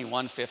 120,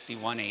 150,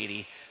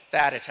 180,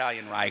 that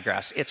Italian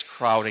ryegrass, it's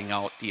crowding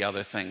out the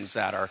other things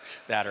that are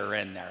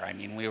in there. I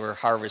mean, we were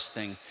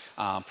harvesting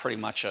pretty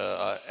much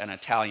an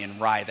Italian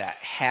rye that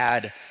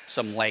had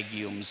some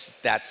legumes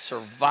that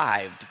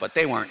survived, but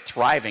they weren't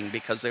thriving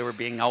because they were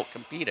being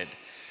outcompeted.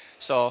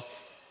 So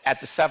at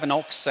the Seven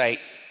Oaks site,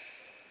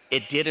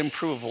 it did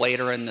improve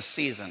later in the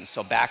season.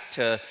 So back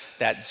to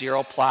that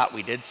zero plot,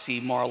 we did see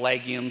more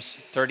legumes,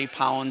 30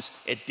 pounds,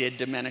 it did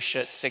diminish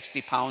it,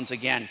 60 pounds.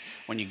 Again,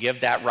 when you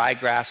give that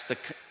ryegrass the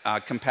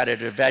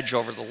competitive edge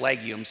over the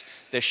legumes,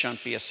 this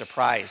shouldn't be a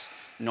surprise.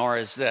 Nor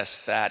is this,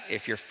 that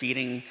if you're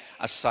feeding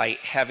a site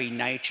heavy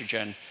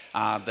nitrogen,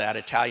 that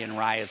Italian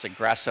rye is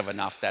aggressive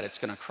enough that it's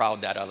gonna crowd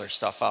that other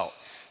stuff out.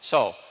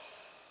 So,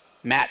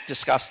 Matt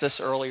discussed this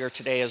earlier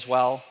today as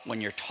well. When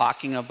you're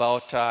talking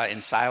about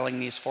ensiling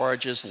these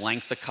forages,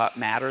 length of cut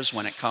matters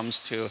when it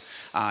comes to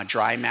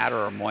dry matter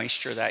or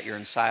moisture that you're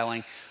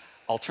ensiling.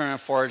 Alternative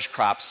forage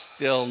crops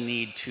still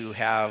need to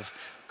have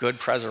good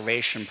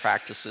preservation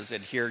practices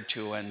adhered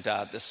to, and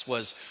this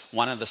was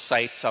one of the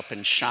sites up in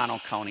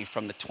Shawano County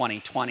from the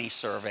 2020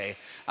 survey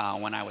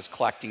when I was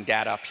collecting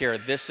data up here.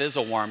 This is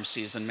a warm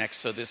season mix,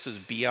 so this is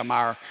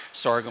BMR,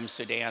 sorghum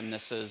Sudan,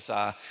 this is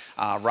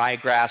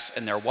ryegrass,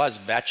 and there was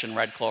vetch and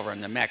red clover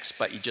in the mix,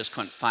 but you just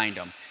couldn't find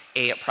them.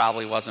 It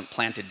probably wasn't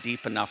planted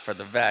deep enough for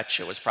the vetch,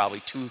 it was probably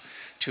too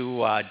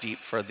deep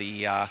for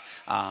the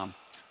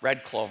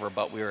red clover,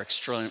 but we were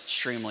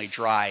extremely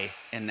dry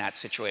in that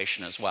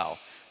situation as well.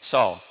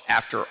 So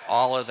after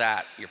all of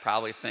that, you're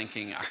probably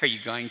thinking, are you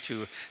going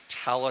to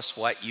tell us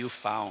what you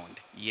found?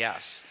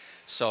 Yes.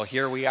 So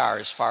here we are,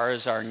 as far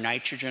as our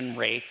nitrogen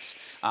rates,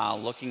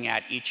 looking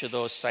at each of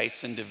those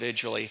sites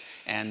individually,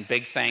 and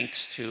big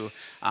thanks to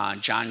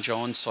John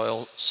Jones,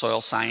 soil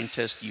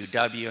scientist,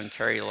 UW, and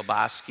Kerry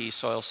Lebowski,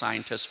 soil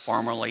scientist,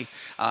 formerly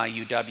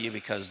UW,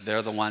 because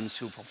they're the ones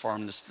who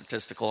performed the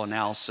statistical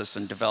analysis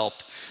and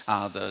developed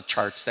the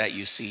charts that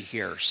you see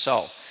here.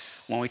 So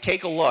when we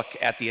take a look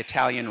at the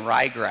Italian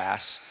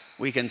ryegrass,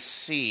 we can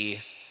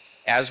see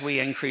as we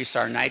increase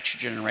our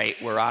nitrogen rate,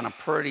 we're on a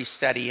pretty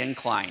steady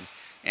incline.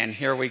 And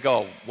here we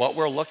go. What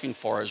we're looking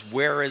for is,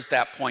 where is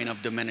that point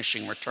of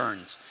diminishing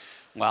returns?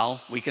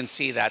 Well, we can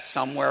see that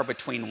somewhere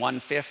between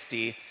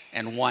 150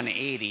 and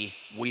 180,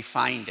 we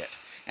find it.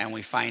 And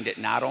we find it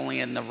not only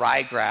in the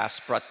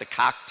ryegrass, but the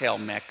cocktail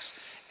mix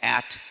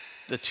at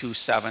the two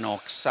Seven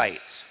Oaks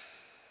sites.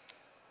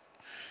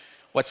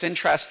 What's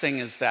interesting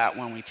is that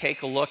when we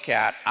take a look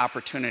at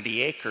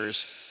Opportunity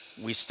Acres,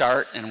 we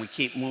start and we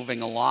keep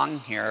moving along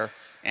here,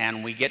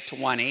 and we get to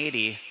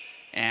 180,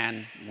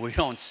 and we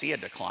don't see a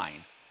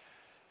decline.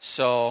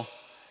 So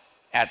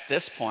at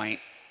this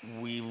point,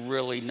 we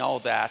really know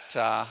that,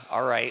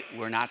 all right,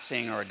 we're not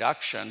seeing a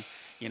reduction.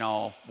 You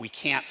know, we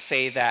can't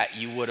say that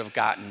you would have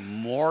gotten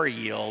more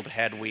yield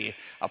had we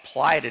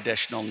applied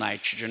additional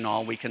nitrogen.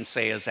 All we can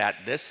say is at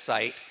this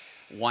site,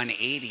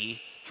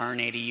 180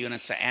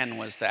 units of N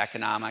was the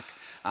economic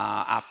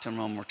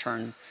optimum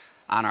return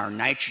on our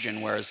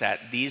nitrogen, whereas at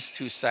these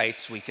two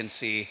sites, we can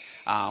see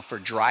for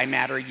dry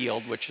matter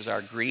yield, which is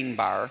our green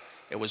bar,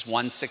 it was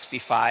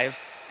 165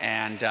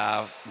 and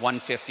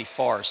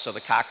 154. So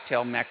the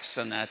cocktail mix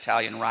and the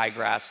Italian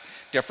ryegrass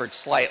differed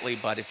slightly,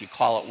 but if you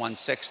call it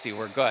 160,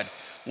 we're good.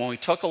 When we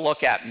took a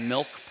look at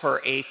milk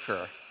per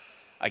acre,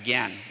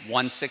 again,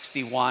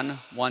 161,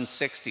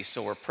 160,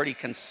 so we're pretty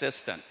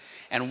consistent.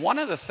 And one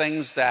of the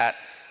things that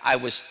I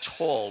was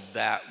told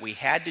that we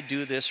had to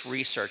do this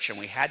research and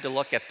we had to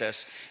look at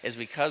this is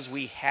because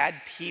we had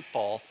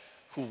people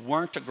who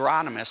weren't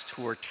agronomists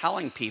who were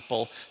telling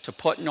people to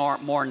put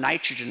more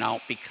nitrogen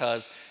out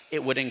because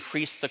it would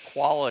increase the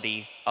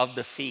quality of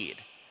the feed.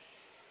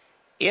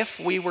 If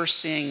we were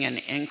seeing an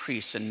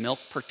increase in milk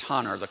per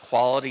ton or the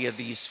quality of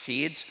these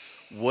feeds,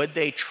 would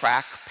they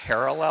track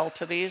parallel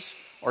to these,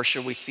 or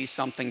should we see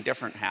something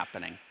different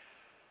happening?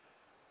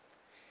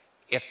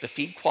 If the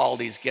feed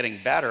quality is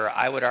getting better,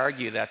 I would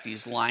argue that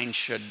these lines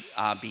should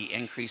be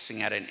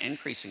increasing at an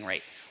increasing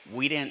rate.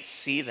 We didn't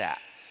see that.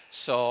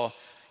 So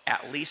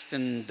at least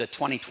in the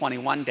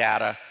 2021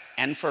 data,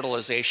 N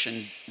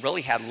fertilization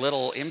really had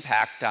little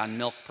impact on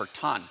milk per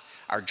ton.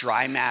 Our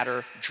dry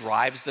matter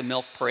drives the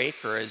milk per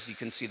acre. As you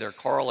can see, they're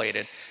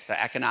correlated.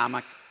 The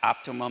economic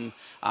optimum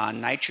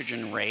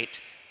nitrogen rate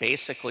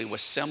basically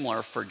was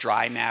similar for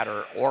dry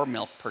matter or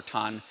milk per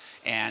ton,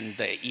 and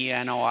the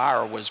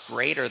ENOR was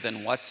greater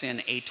than what's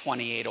in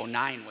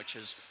 82809,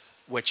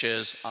 which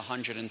is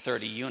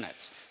 130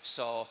 units.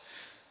 So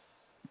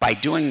by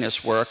doing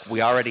this work,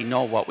 we already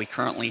know what we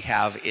currently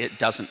have, it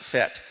doesn't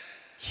fit.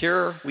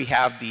 Here we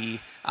have the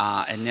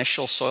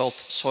initial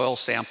soil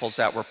samples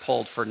that were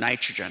pulled for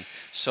nitrogen.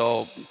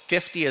 So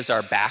 50 is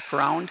our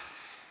background.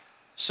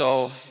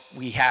 So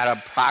we had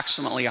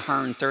approximately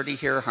 130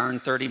 here,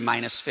 130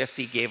 minus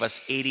 50 gave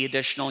us 80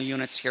 additional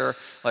units here.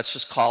 Let's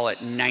just call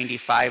it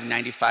 95,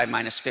 95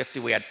 minus 50,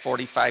 we had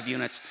 45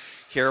 units.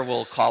 Here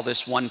we'll call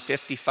this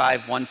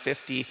 155,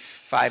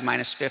 155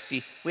 minus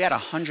 50. We had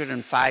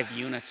 105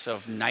 units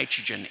of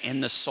nitrogen in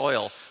the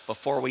soil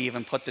before we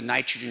even put the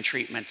nitrogen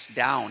treatments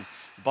down.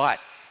 But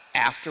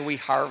after we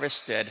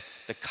harvested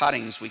the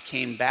cuttings, we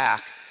came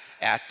back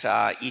at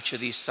each of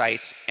these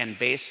sites, and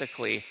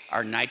basically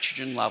our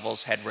nitrogen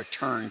levels had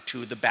returned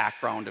to the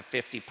background of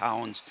 50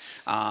 pounds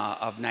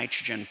of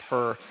nitrogen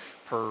per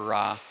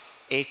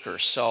acre.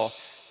 So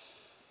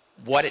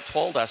what it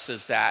told us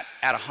is that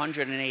at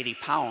 180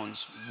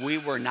 pounds, we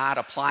were not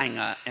applying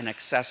an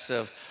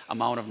excessive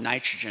amount of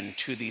nitrogen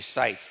to these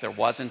sites. There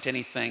wasn't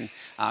anything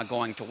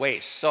going to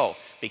waste. So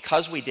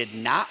because we did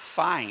not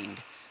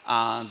find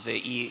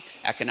the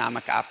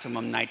economic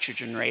optimum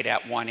nitrogen rate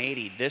at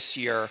 180. This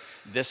year,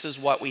 this is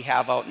what we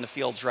have out in the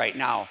fields right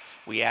now.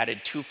 We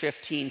added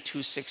 215,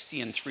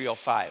 260, and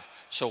 305.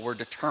 So we're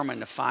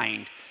determined to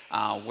find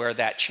where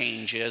that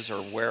change is,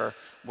 or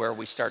where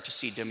we start to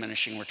see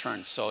diminishing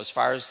returns. So as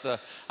far as the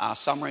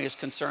summary is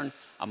concerned,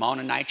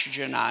 amount of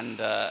nitrogen on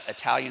the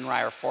Italian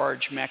rye or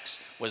forage mix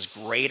was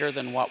greater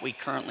than what we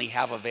currently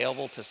have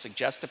available to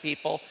suggest to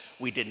people.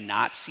 We did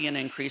not see an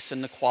increase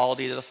in the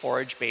quality of the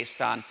forage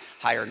based on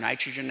higher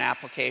nitrogen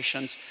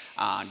applications.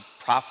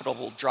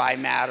 Profitable dry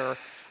matter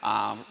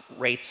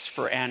rates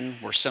for N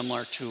were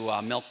similar to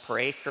milk per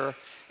acre.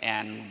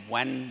 And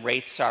when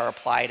rates are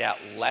applied at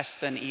less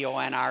than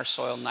EONR,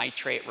 soil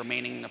nitrate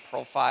remaining in the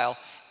profile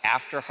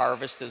after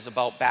harvest is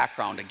about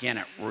background. Again,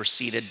 it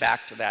receded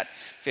back to that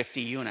 50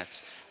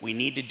 units. We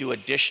need to do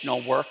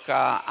additional work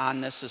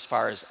on this as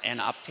far as N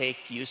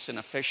uptake, use, and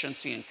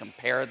efficiency, and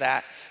compare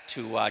that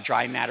to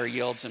dry matter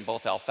yields in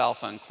both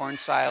alfalfa and corn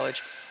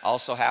silage.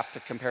 Also have to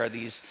compare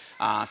these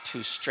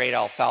to straight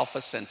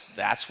alfalfa, since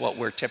that's what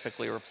we're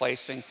typically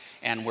replacing,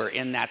 and we're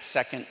in that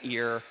second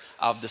year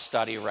of the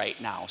study right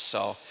now.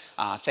 So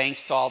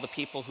thanks to all the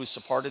people who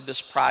supported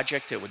this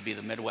project. It would be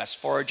the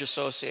Midwest Forage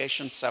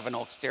Association, Seven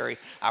Oaks Dairy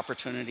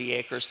Opportunity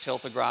Acres,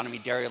 Tilt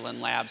Agronomy,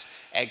 Dairyland Labs,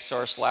 Ag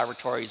Source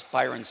Laboratories,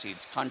 Byron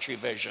Seeds, Country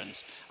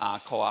Visions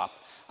Co-op,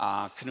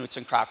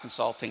 Knutson Crop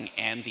Consulting,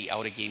 and the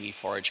Outagamie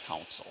Forage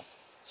Council.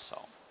 So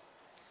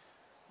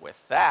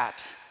with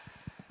that,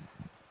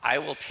 I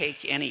will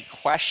take any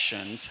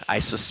questions. I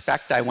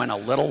suspect I went a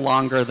little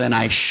longer than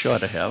I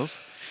should have.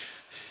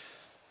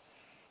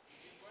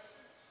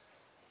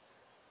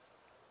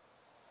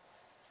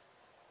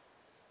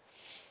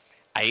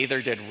 I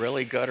either did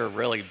really good or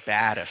really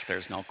bad if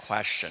there's no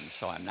questions,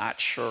 so I'm not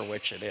sure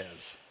which it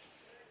is.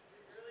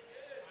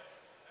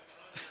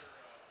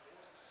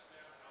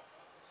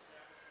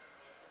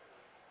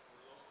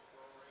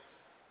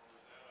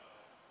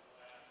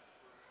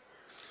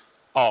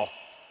 Oh,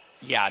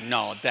 yeah,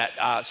 no.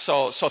 That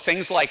so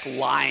things like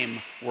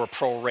lime were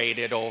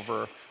prorated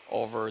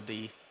over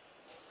the.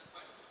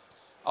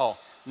 Oh,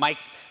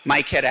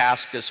 Mike had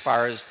asked, as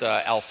far as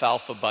the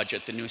alfalfa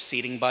budget, the new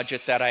seeding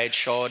budget that I had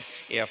showed,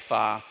 if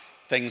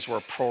things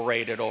were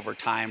prorated over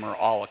time or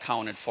all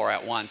accounted for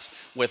at once.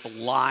 With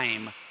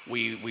lime,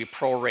 we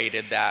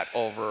prorated that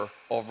over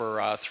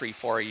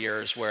 3-4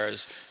 years,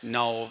 whereas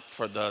no,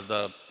 for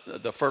the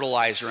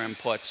fertilizer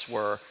inputs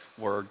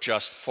were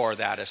just for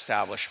that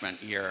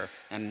establishment year.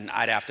 And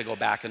I'd have to go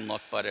back and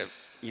look, but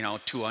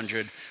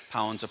 200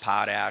 pounds of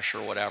potash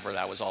or whatever,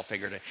 that was all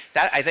figured in.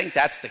 I think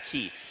that's the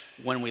key.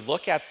 When we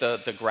look at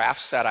the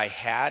graphs that I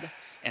had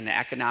and the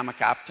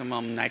economic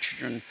optimum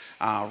nitrogen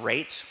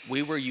rates,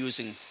 we were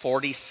using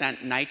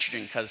 40-cent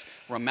nitrogen, because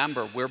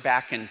remember, we're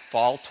back in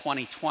fall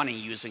 2020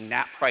 using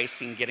that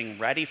pricing, getting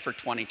ready for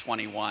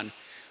 2021.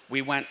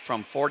 We went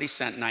from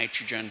 40-cent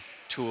nitrogen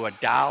to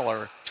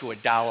 $1 to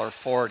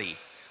 $1.40.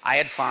 I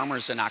had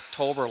farmers in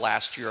October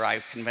last year I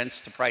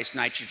convinced to price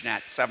nitrogen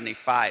at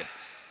 75.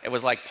 It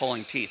was like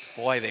pulling teeth.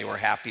 Boy, they were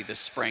happy this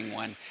spring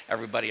when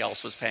everybody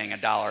else was paying $1,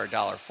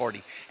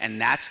 $1.40. And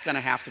that's going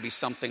to have to be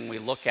something we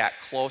look at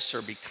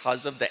closer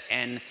because of the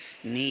N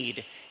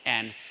need.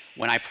 And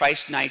when I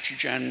priced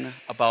nitrogen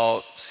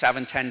about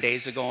 7-10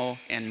 days ago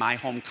in my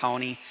home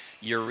county,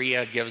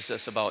 urea gives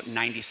us about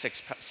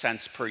 96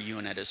 cents per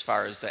unit as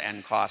far as the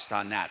N cost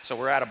on that. So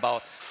we're at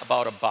about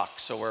 $1.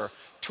 So we're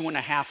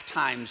 2.5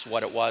 times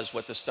what it was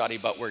with the study,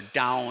 but we're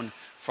down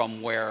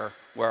from where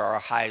our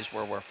highs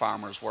were, where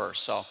farmers were.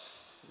 So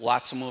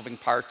lots of moving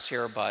parts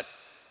here, but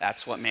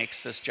that's what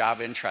makes this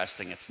job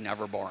interesting. It's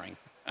never boring.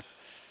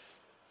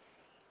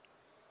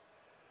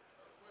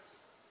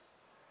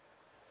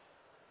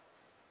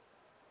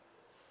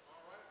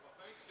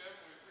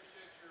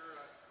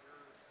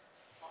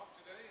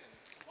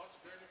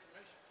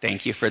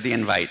 Thank you for the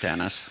invite,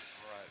 Dennis.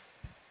 All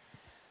right.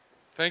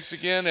 Thanks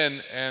again,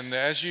 and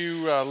as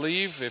you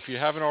leave, if you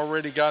haven't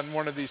already gotten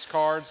one of these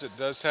cards, it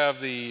does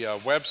have the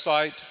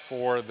website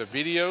for the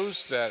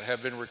videos that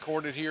have been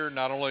recorded here.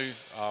 Not only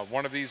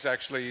one of these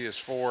actually is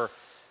for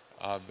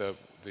the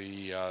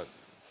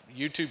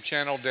YouTube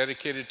channel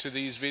dedicated to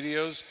these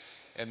videos,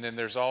 And then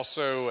there's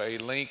also a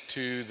link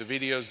to the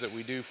videos that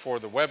we do for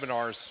the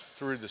webinars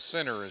through the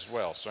center as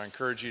well. So I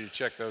encourage you to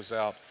check those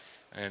out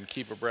and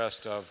keep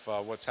abreast of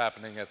what's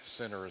happening at the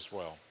center as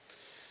well.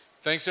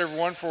 Thanks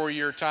everyone for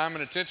your time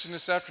and attention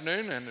this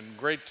afternoon, and a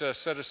great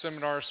set of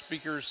seminar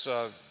speakers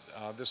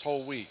this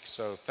whole week.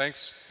 So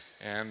thanks,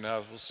 and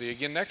we'll see you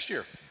again next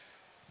year.